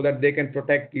 so that they can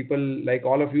protect people like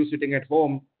all of you sitting at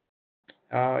home.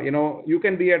 You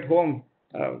can be at home.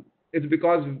 It's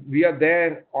because we are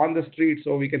there on the street,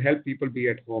 so we can help people be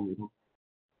at home.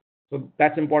 So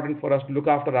that's important for us to look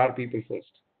after our people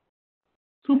first.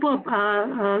 Superb,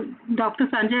 Dr.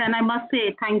 Sanjay, and I must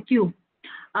say thank you.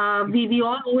 We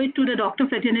all owe it to the doctor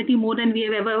fraternity more than we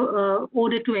have ever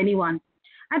owed it to anyone.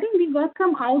 I think we got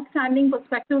some outstanding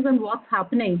perspectives on what's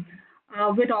happening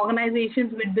with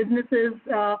organizations, with businesses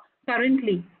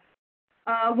currently.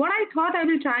 What I thought I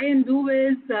will try and do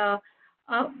is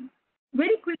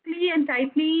very quickly and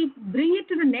tightly bring it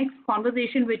to the next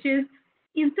conversation, which is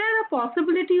there a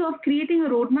possibility of creating a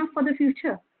roadmap for the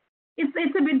future?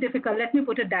 It's a bit difficult, let me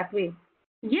put it that way.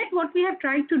 Yet what we have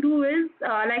tried to do is,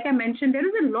 like I mentioned, there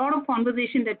is a lot of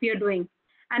conversation that we are doing.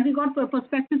 And we got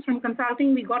perspectives from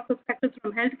consulting, we got perspectives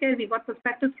from healthcare, we got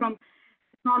perspectives from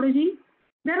technology.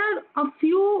 There are a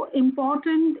few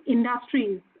important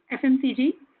industries,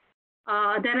 FMCG,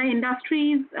 there are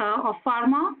industries of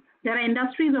pharma, there are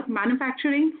industries of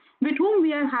manufacturing, with whom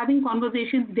we are having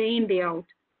conversations day in, day out.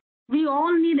 We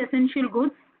all need essential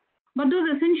goods, but those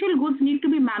essential goods need to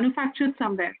be manufactured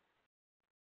somewhere.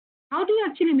 How do you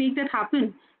actually make that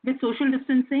happen with social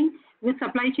distancing, with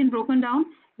supply chain broken down,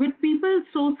 with people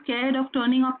so scared of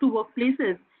turning up to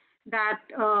workplaces that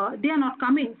they are not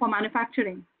coming for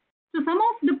manufacturing? So some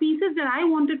of the pieces that I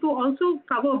wanted to also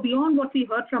cover beyond what we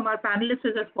heard from our panelists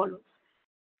is as follows.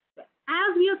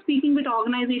 As we are speaking with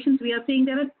organizations, we are saying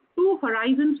there are 2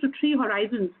 horizons to 3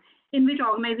 horizons in which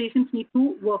organizations need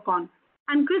to work on.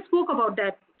 And Chris spoke about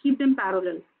that, keep them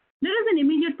parallel. There is an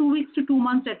immediate 2 weeks to 2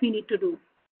 months that we need to do.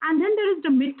 And then there is the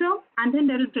midterm, and then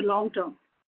there is the long term.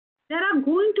 There are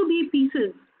going to be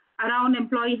pieces around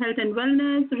employee health and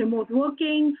wellness, remote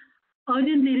working,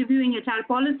 urgently reviewing HR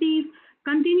policies,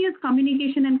 continuous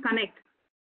communication and connect.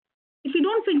 If we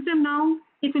don't fix them now,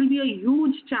 it will be a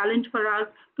huge challenge for us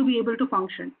to be able to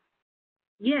function.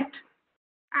 Yet,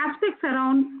 aspects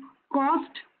around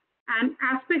cost and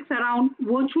aspects around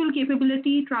virtual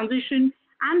capability, transition,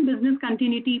 and business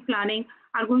continuity planning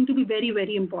are going to be very,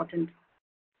 very important.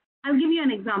 I'll give you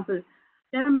an example.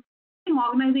 There are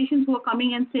organizations who are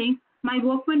coming and saying, my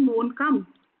workmen won't come.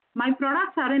 My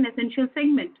products are an essential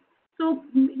segment. So,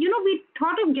 we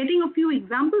thought of getting a few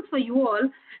examples for you all,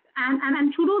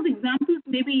 and through those examples,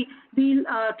 maybe we'll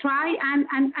try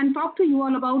and talk to you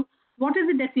all about what is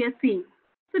it that we are seeing.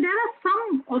 So there are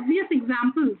some obvious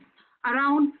examples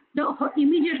around the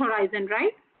immediate horizon,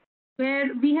 right? where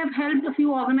we have helped a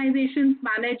few organizations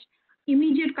manage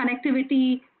immediate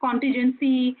connectivity,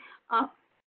 contingency.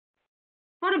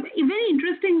 Very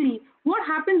interestingly, what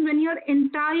happens when your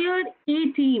entire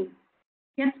A team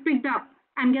gets picked up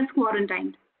and gets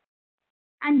quarantined?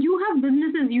 And you have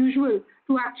business as usual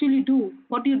to actually do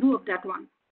what do you do of that one?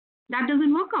 That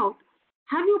doesn't work out.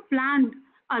 Have you planned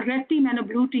a red team and a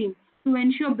blue team to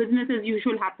ensure business as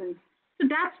usual happens? So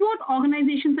that's what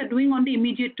organizations are doing on the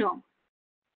immediate term.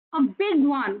 A big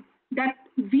one that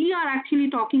we are actually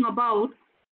talking about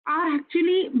are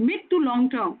actually mid to long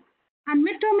term. And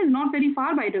midterm is not very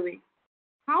far, by the way.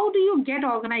 How do you get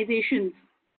organizations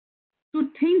to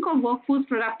think of workforce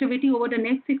productivity over the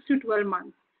next 6 to 12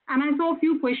 months? And I saw a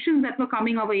few questions that were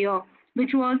coming over here,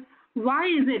 which was, why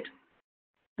is it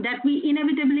that we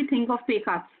inevitably think of pay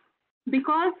cuts?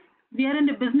 Because we are in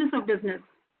the business of business.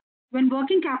 When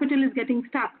working capital is getting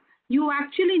stuck, you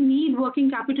actually need working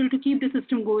capital to keep the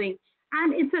system going.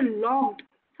 And it's a logged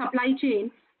supply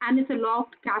chain and it's a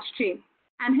logged cash chain.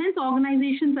 And hence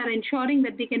organizations are ensuring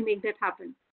that they can make that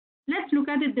happen. Let's look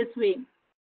at it this way.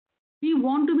 We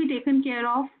want to be taken care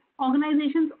of.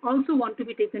 Organizations also want to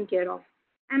be taken care of.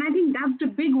 And I think that's the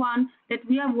big one that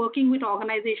we are working with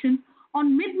organizations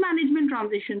on mid-management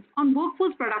transitions, on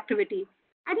workforce productivity.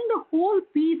 I think the whole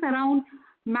piece around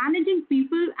managing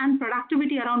people and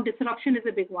productivity around disruption is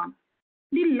a big one.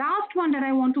 The last one that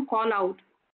I want to call out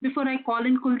before I call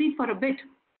in Kuldeep for a bit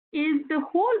is the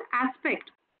whole aspect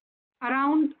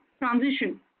around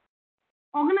transition.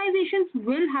 Organizations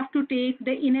will have to take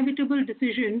the inevitable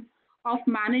decision of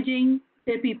managing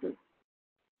their people.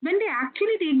 When they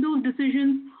actually take those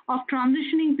decisions of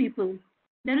transitioning people,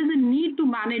 there is a need to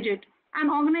manage it.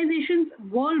 And organizations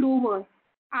world over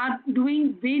are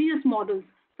doing various models.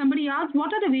 Somebody asked,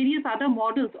 what are the various other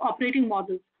models, operating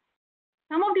models?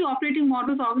 Some of the operating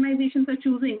models organizations are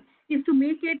choosing is to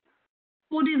make it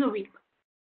 4 days a week.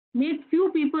 Make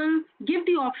few people give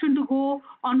the option to go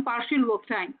on partial work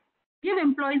time. Give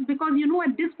employees, because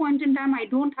at this point in time, I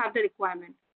don't have the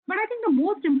requirement. But I think the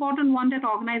most important one that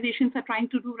organizations are trying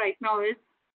to do right now is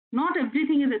not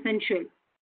everything is essential.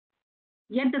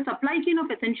 Yet the supply chain of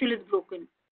essential is broken.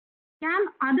 Can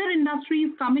other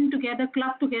industries come in together,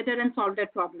 club together and solve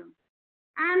that problem?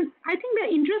 And I think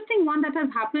the interesting one that has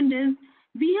happened is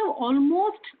we have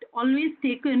almost always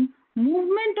taken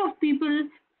movement of people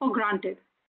for granted.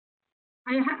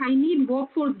 I need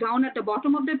workforce down at the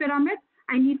bottom of the pyramid.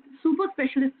 I need super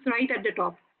specialists right at the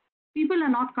top. People are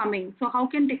not coming. So how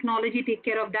can technology take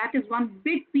care of that is one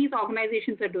big piece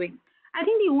organizations are doing. I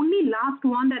think the only last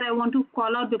one that I want to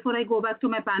call out before I go back to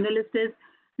my panelists is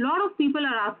a lot of people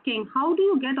are asking, how do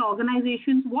you get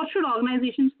organizations, what should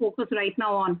organizations focus right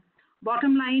now on?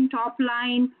 Bottom line, top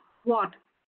line, what?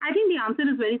 I think the answer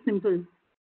is very simple.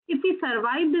 If we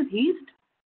survive this heat,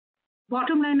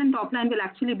 bottom line and top line will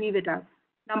actually be with us,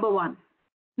 number one.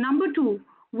 Number two,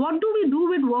 what do we do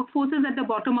with workforces at the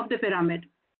bottom of the pyramid?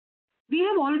 We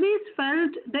have always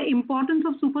felt the importance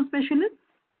of super specialists.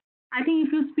 I think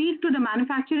if you speak to the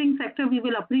manufacturing sector, we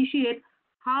will appreciate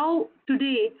how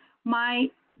today my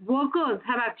workers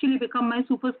have actually become my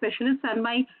super specialists and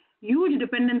my huge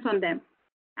dependence on them.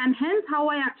 And hence how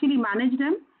I actually manage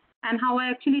them and how I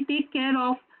actually take care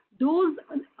of those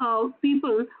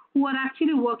people who are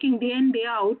actually working day in, day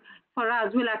out for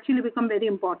us will actually become very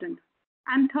important.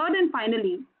 And third and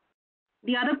finally,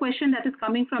 the other question that is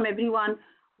coming from everyone,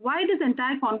 why this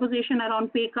entire conversation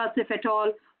around pay cuts, if at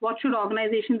all, what should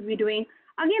organizations be doing?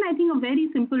 Again, I think a very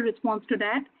simple response to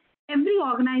that. Every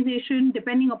organization,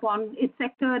 depending upon its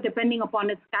sector, depending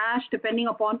upon its cash, depending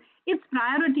upon its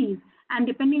priorities, and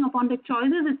depending upon the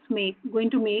choices it's going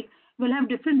to make, will have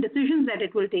different decisions that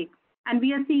it will take. And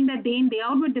we are seeing that day in, day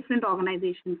out with different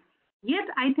organizations. Yet,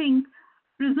 I think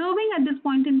preserving at this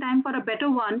point in time for a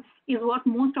better one is what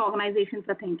most organizations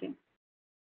are thinking.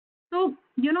 So,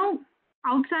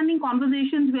 outstanding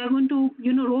conversations, we are going to,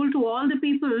 roll to all the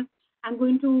people. I'm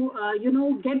going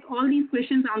to, get all these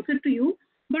questions answered to you.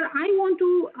 But I want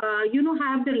to,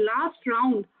 have the last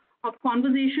round of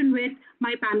conversation with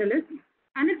my panelists.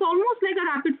 And it's almost like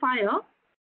a rapid fire.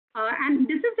 And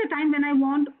this is the time when I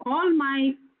want all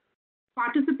my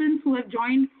participants who have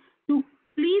joined to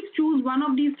please choose one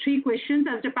of these 3 questions,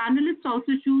 as the panelists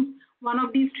also choose one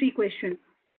of these 3 questions.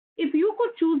 If you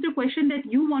could choose the question that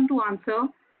you want to answer,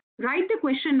 write the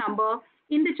question number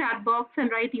in the chat box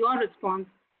and write your response.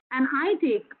 And I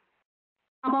take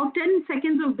about 10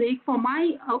 seconds of break for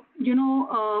my,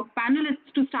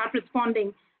 panelists to start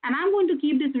responding. And I'm going to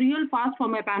keep this real fast for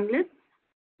my panelists.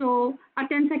 So a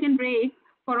 10-second break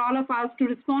for all of us to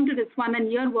respond to this one and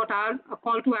hear what our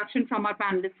call to action from our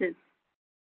panelists is.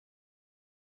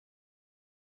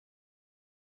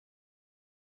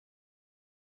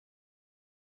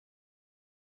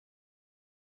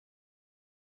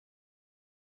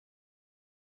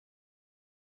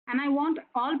 And I want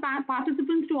all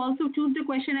participants to also choose the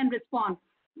question and respond.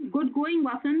 Good going,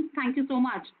 Vasant. Thank you so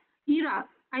much. Ira,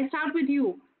 I start with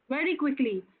you. Very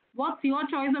quickly, what's your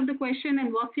choice of the question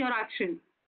and what's your action?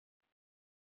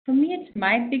 For me, it's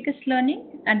my biggest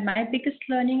learning. And my biggest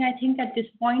learning, I think, at this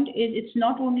point is it's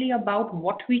not only about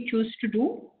what we choose to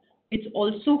do, it's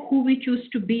also who we choose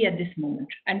to be at this moment.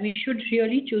 And we should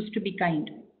really choose to be kind.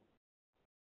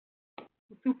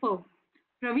 Super.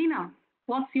 Ravina,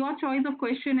 what's your choice of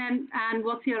question and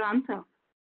what's your answer?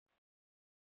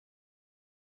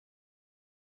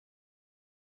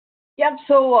 Yeah,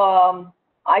 so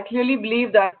I clearly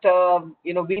believe that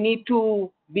we need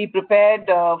to be prepared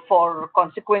for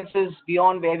consequences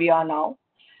beyond where we are now.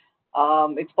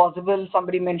 It's possible,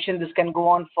 somebody mentioned this can go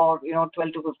on for 12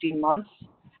 to 15 months.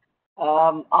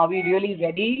 Are we really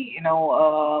ready?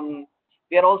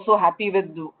 We are also happy with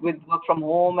work from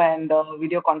home and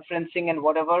video conferencing and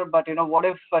whatever. But what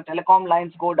if telecom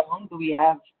lines go down? Do we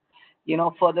have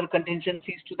further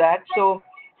contingencies to that? So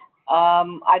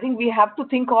I think we have to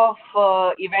think of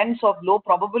events of low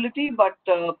probability but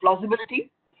plausibility.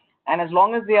 And as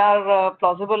long as they are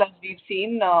plausible, as we've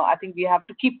seen, I think we have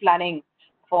to keep planning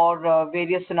for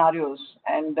various scenarios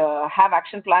and have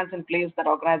action plans in place that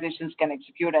organizations can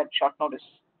execute at short notice.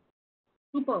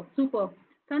 Super, super.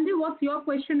 Sanjay, what's your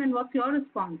question and what's your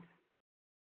response?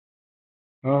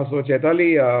 So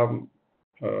Chaitali,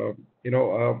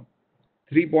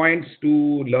 3 points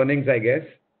to learnings, I guess.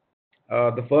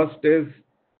 The first is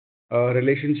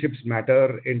relationships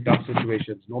matter in tough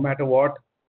situations. No matter what,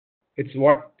 it's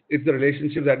the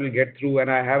relationship that will get through.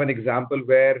 And I have an example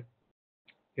where,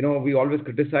 we always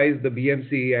criticize the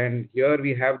BMC, and here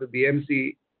we have the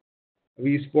BMC.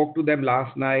 We spoke to them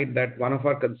last night that one of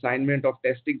our consignment of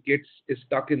testing kits is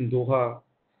stuck in Doha.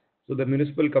 So the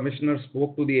municipal commissioner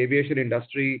spoke to the aviation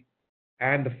industry,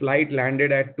 and the flight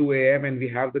landed at 2 a.m. and we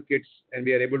have the kits and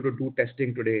we are able to do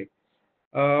testing today.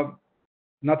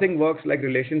 Nothing works like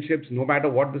relationships, no matter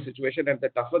what the situation, and the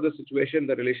tougher the situation,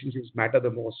 the relationships matter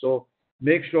the most. So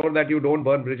make sure that you don't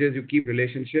burn bridges, you keep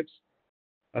relationships.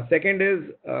 Second is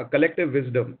collective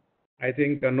wisdom. I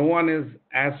think no one is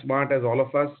as smart as all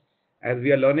of us, as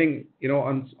we are learning,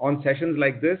 on sessions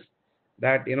like this,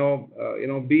 that,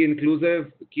 be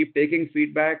inclusive, keep taking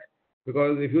feedback,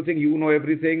 because if you think you know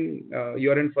everything,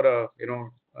 you're in for a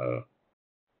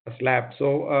slap.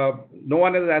 So no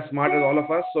one is as smart as all of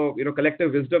us. So,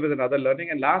 collective wisdom is another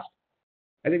learning. And last,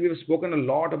 I think we've spoken a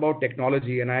lot about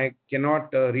technology, and I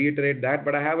cannot reiterate that,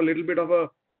 but I have a little bit of a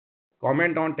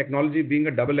comment on technology being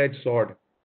a double-edged sword.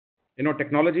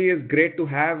 Technology is great to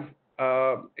have.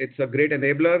 It's a great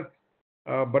enabler,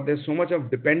 but there's so much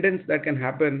of dependence that can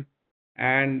happen.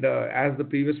 And as the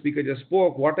previous speaker just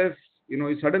spoke, what if,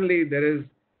 suddenly there is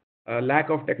a lack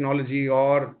of technology,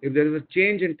 or if there is a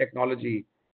change in technology,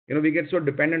 we get so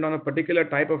dependent on a particular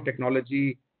type of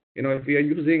technology. If we are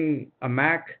using a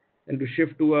Mac, and to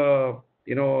shift to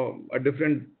a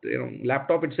different,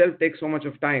 laptop itself takes so much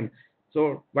of time.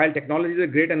 So while technology is a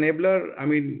great enabler, I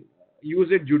mean, use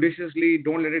it judiciously.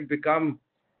 Don't let it become,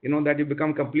 that you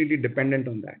become completely dependent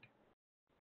on that.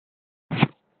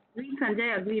 Agreed,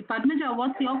 Sanjay, agreed. Padmaja,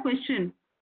 what's your question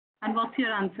and what's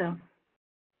your answer?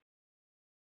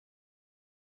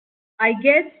 I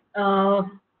guess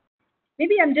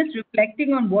maybe I'm just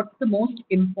reflecting on what's the most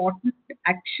important,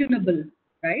 actionable,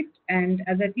 right? And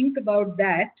as I think about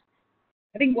that,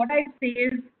 I think what I say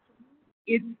is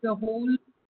it's the whole,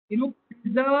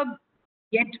 preserve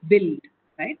yet build,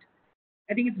 right?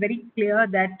 I think it's very clear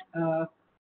that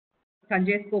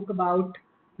Sanjay spoke about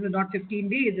not 15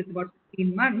 days, it's about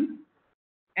 15 months,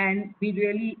 and we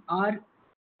really are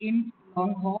in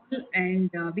long haul, and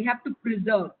we have to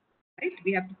preserve, right?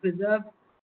 We have to preserve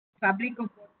fabric of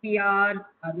what we are,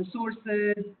 our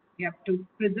resources. We have to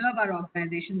preserve our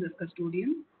organizations as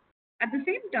custodians. At the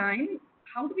same time,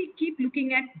 how do we keep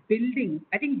looking at building?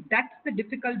 I think that's the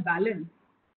difficult balance.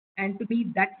 And to me,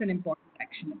 that's an important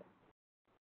action.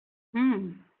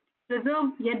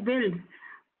 Preserve yet build.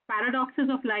 Paradoxes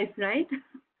of life, right?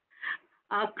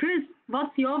 Chris,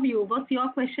 what's your view? What's your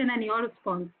question and your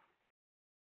response?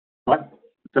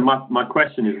 So my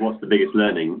question is, what's the biggest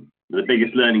learning? The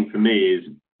biggest learning for me is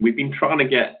we've been trying to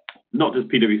get not just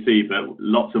PWC, but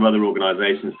lots of other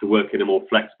organizations to work in a more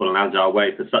flexible and agile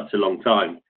way for such a long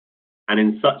time. And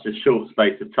in such a short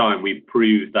space of time, we've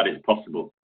proved that it's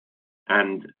possible.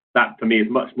 And that for me is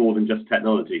much more than just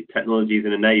technology. Technology is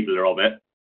an enabler of it,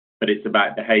 but it's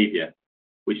about behavior,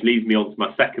 which leads me on to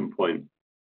my second point,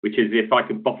 which is if I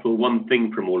could bottle one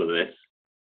thing from all of this,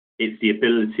 it's the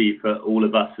ability for all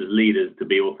of us as leaders to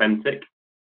be authentic.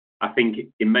 I think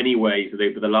in many ways,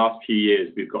 over the last few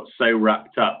years, we've got so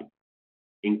wrapped up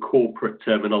in corporate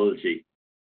terminology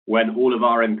when all of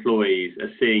our employees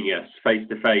are seeing us face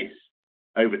to face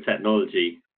over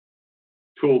technology,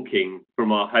 talking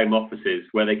from our home offices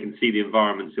where they can see the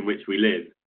environments in which we live.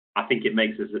 I think it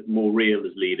makes us more real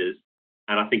as leaders,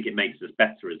 and I think it makes us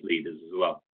better as leaders as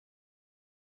well.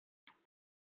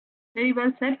 Very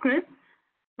well said, Chris.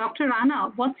 Dr.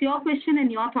 Rana, what's your question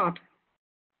and your thought?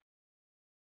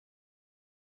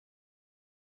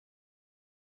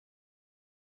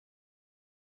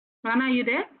 Rana, are you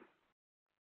there?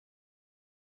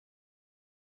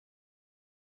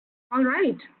 All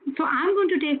right. So I'm going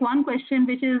to take one question,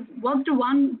 which is, what's the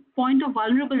one point of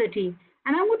vulnerability?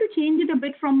 And I'm going to change it a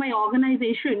bit from my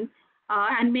organization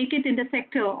and make it in the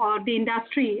sector or the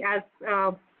industry as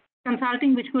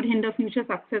consulting, which could hinder future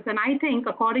success. And I think,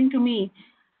 according to me,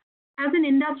 as an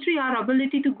industry, our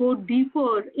ability to go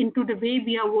deeper into the way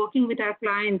we are working with our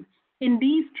clients in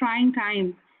these trying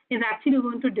times is actually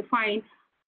going to define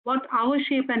what our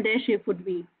shape and their shape would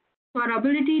be. So our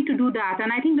ability to do that,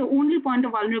 and I think the only point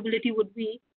of vulnerability would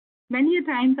be, many a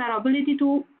times our ability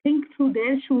to think through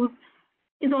their shoes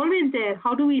is always there.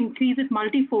 How do we increase it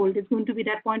multifold is going to be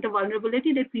that point of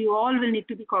vulnerability that we all will need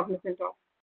to be cognizant of.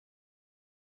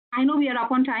 I know we are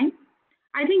up on time.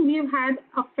 I think we have had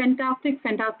a fantastic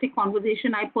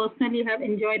conversation. I personally have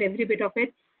enjoyed every bit of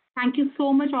it. Thank you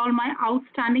so much, all my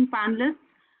outstanding panelists.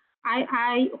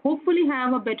 I hopefully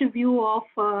have a better view of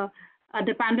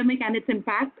the pandemic and its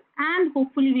impact, and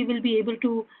hopefully we will be able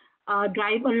to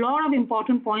drive a lot of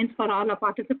important points for all our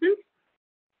participants.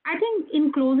 I think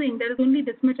in closing, there is only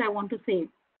this much I want to say.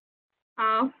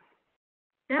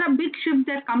 There are big shifts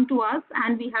that come to us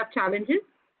and we have challenges.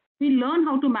 We learn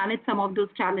how to manage some of those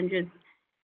challenges.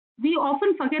 We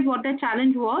often forget what that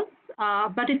challenge was,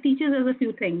 but it teaches us a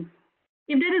few things.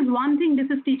 If there is one thing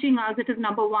this is teaching us, it is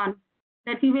number one,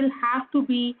 that we will have to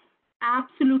be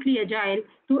absolutely agile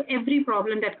to every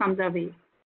problem that comes our way.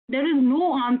 There is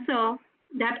no answer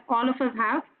that all of us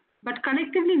have, but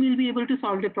collectively we'll be able to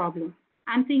solve the problem.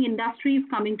 I'm seeing industries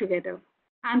coming together.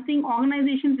 I'm seeing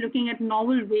organizations looking at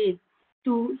novel ways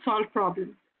to solve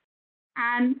problems.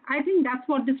 And I think that's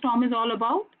what this storm is all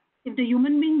about. If the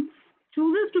human being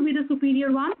chooses to be the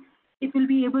superior one, it will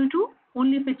be able to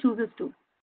only if it chooses to.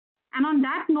 And on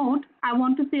that note, I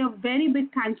want to say a very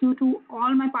big thank you to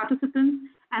all my participants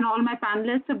and all my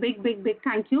panelists. A big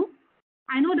thank you.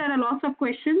 I know there are lots of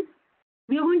questions.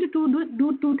 We are going to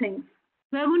do two things.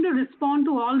 We are going to respond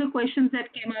to all the questions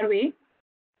that came our way.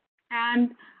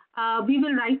 And we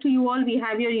will write to you all. We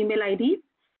have your email ID.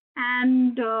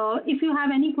 And if you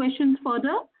have any questions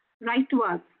further, write to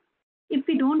us. If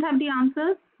we don't have the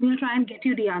answers, we'll try and get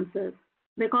you the answers,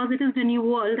 because it is the new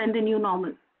world and the new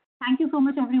normal. Thank you so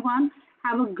much, everyone.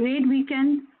 Have a great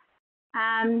weekend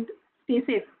and stay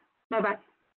safe. Bye-bye.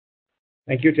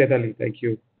 Thank you, Chaitali. Thank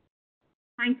you.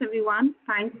 Thanks, everyone.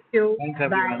 Thank you. Thanks,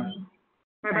 everyone.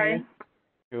 Bye-bye. Thank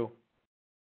you.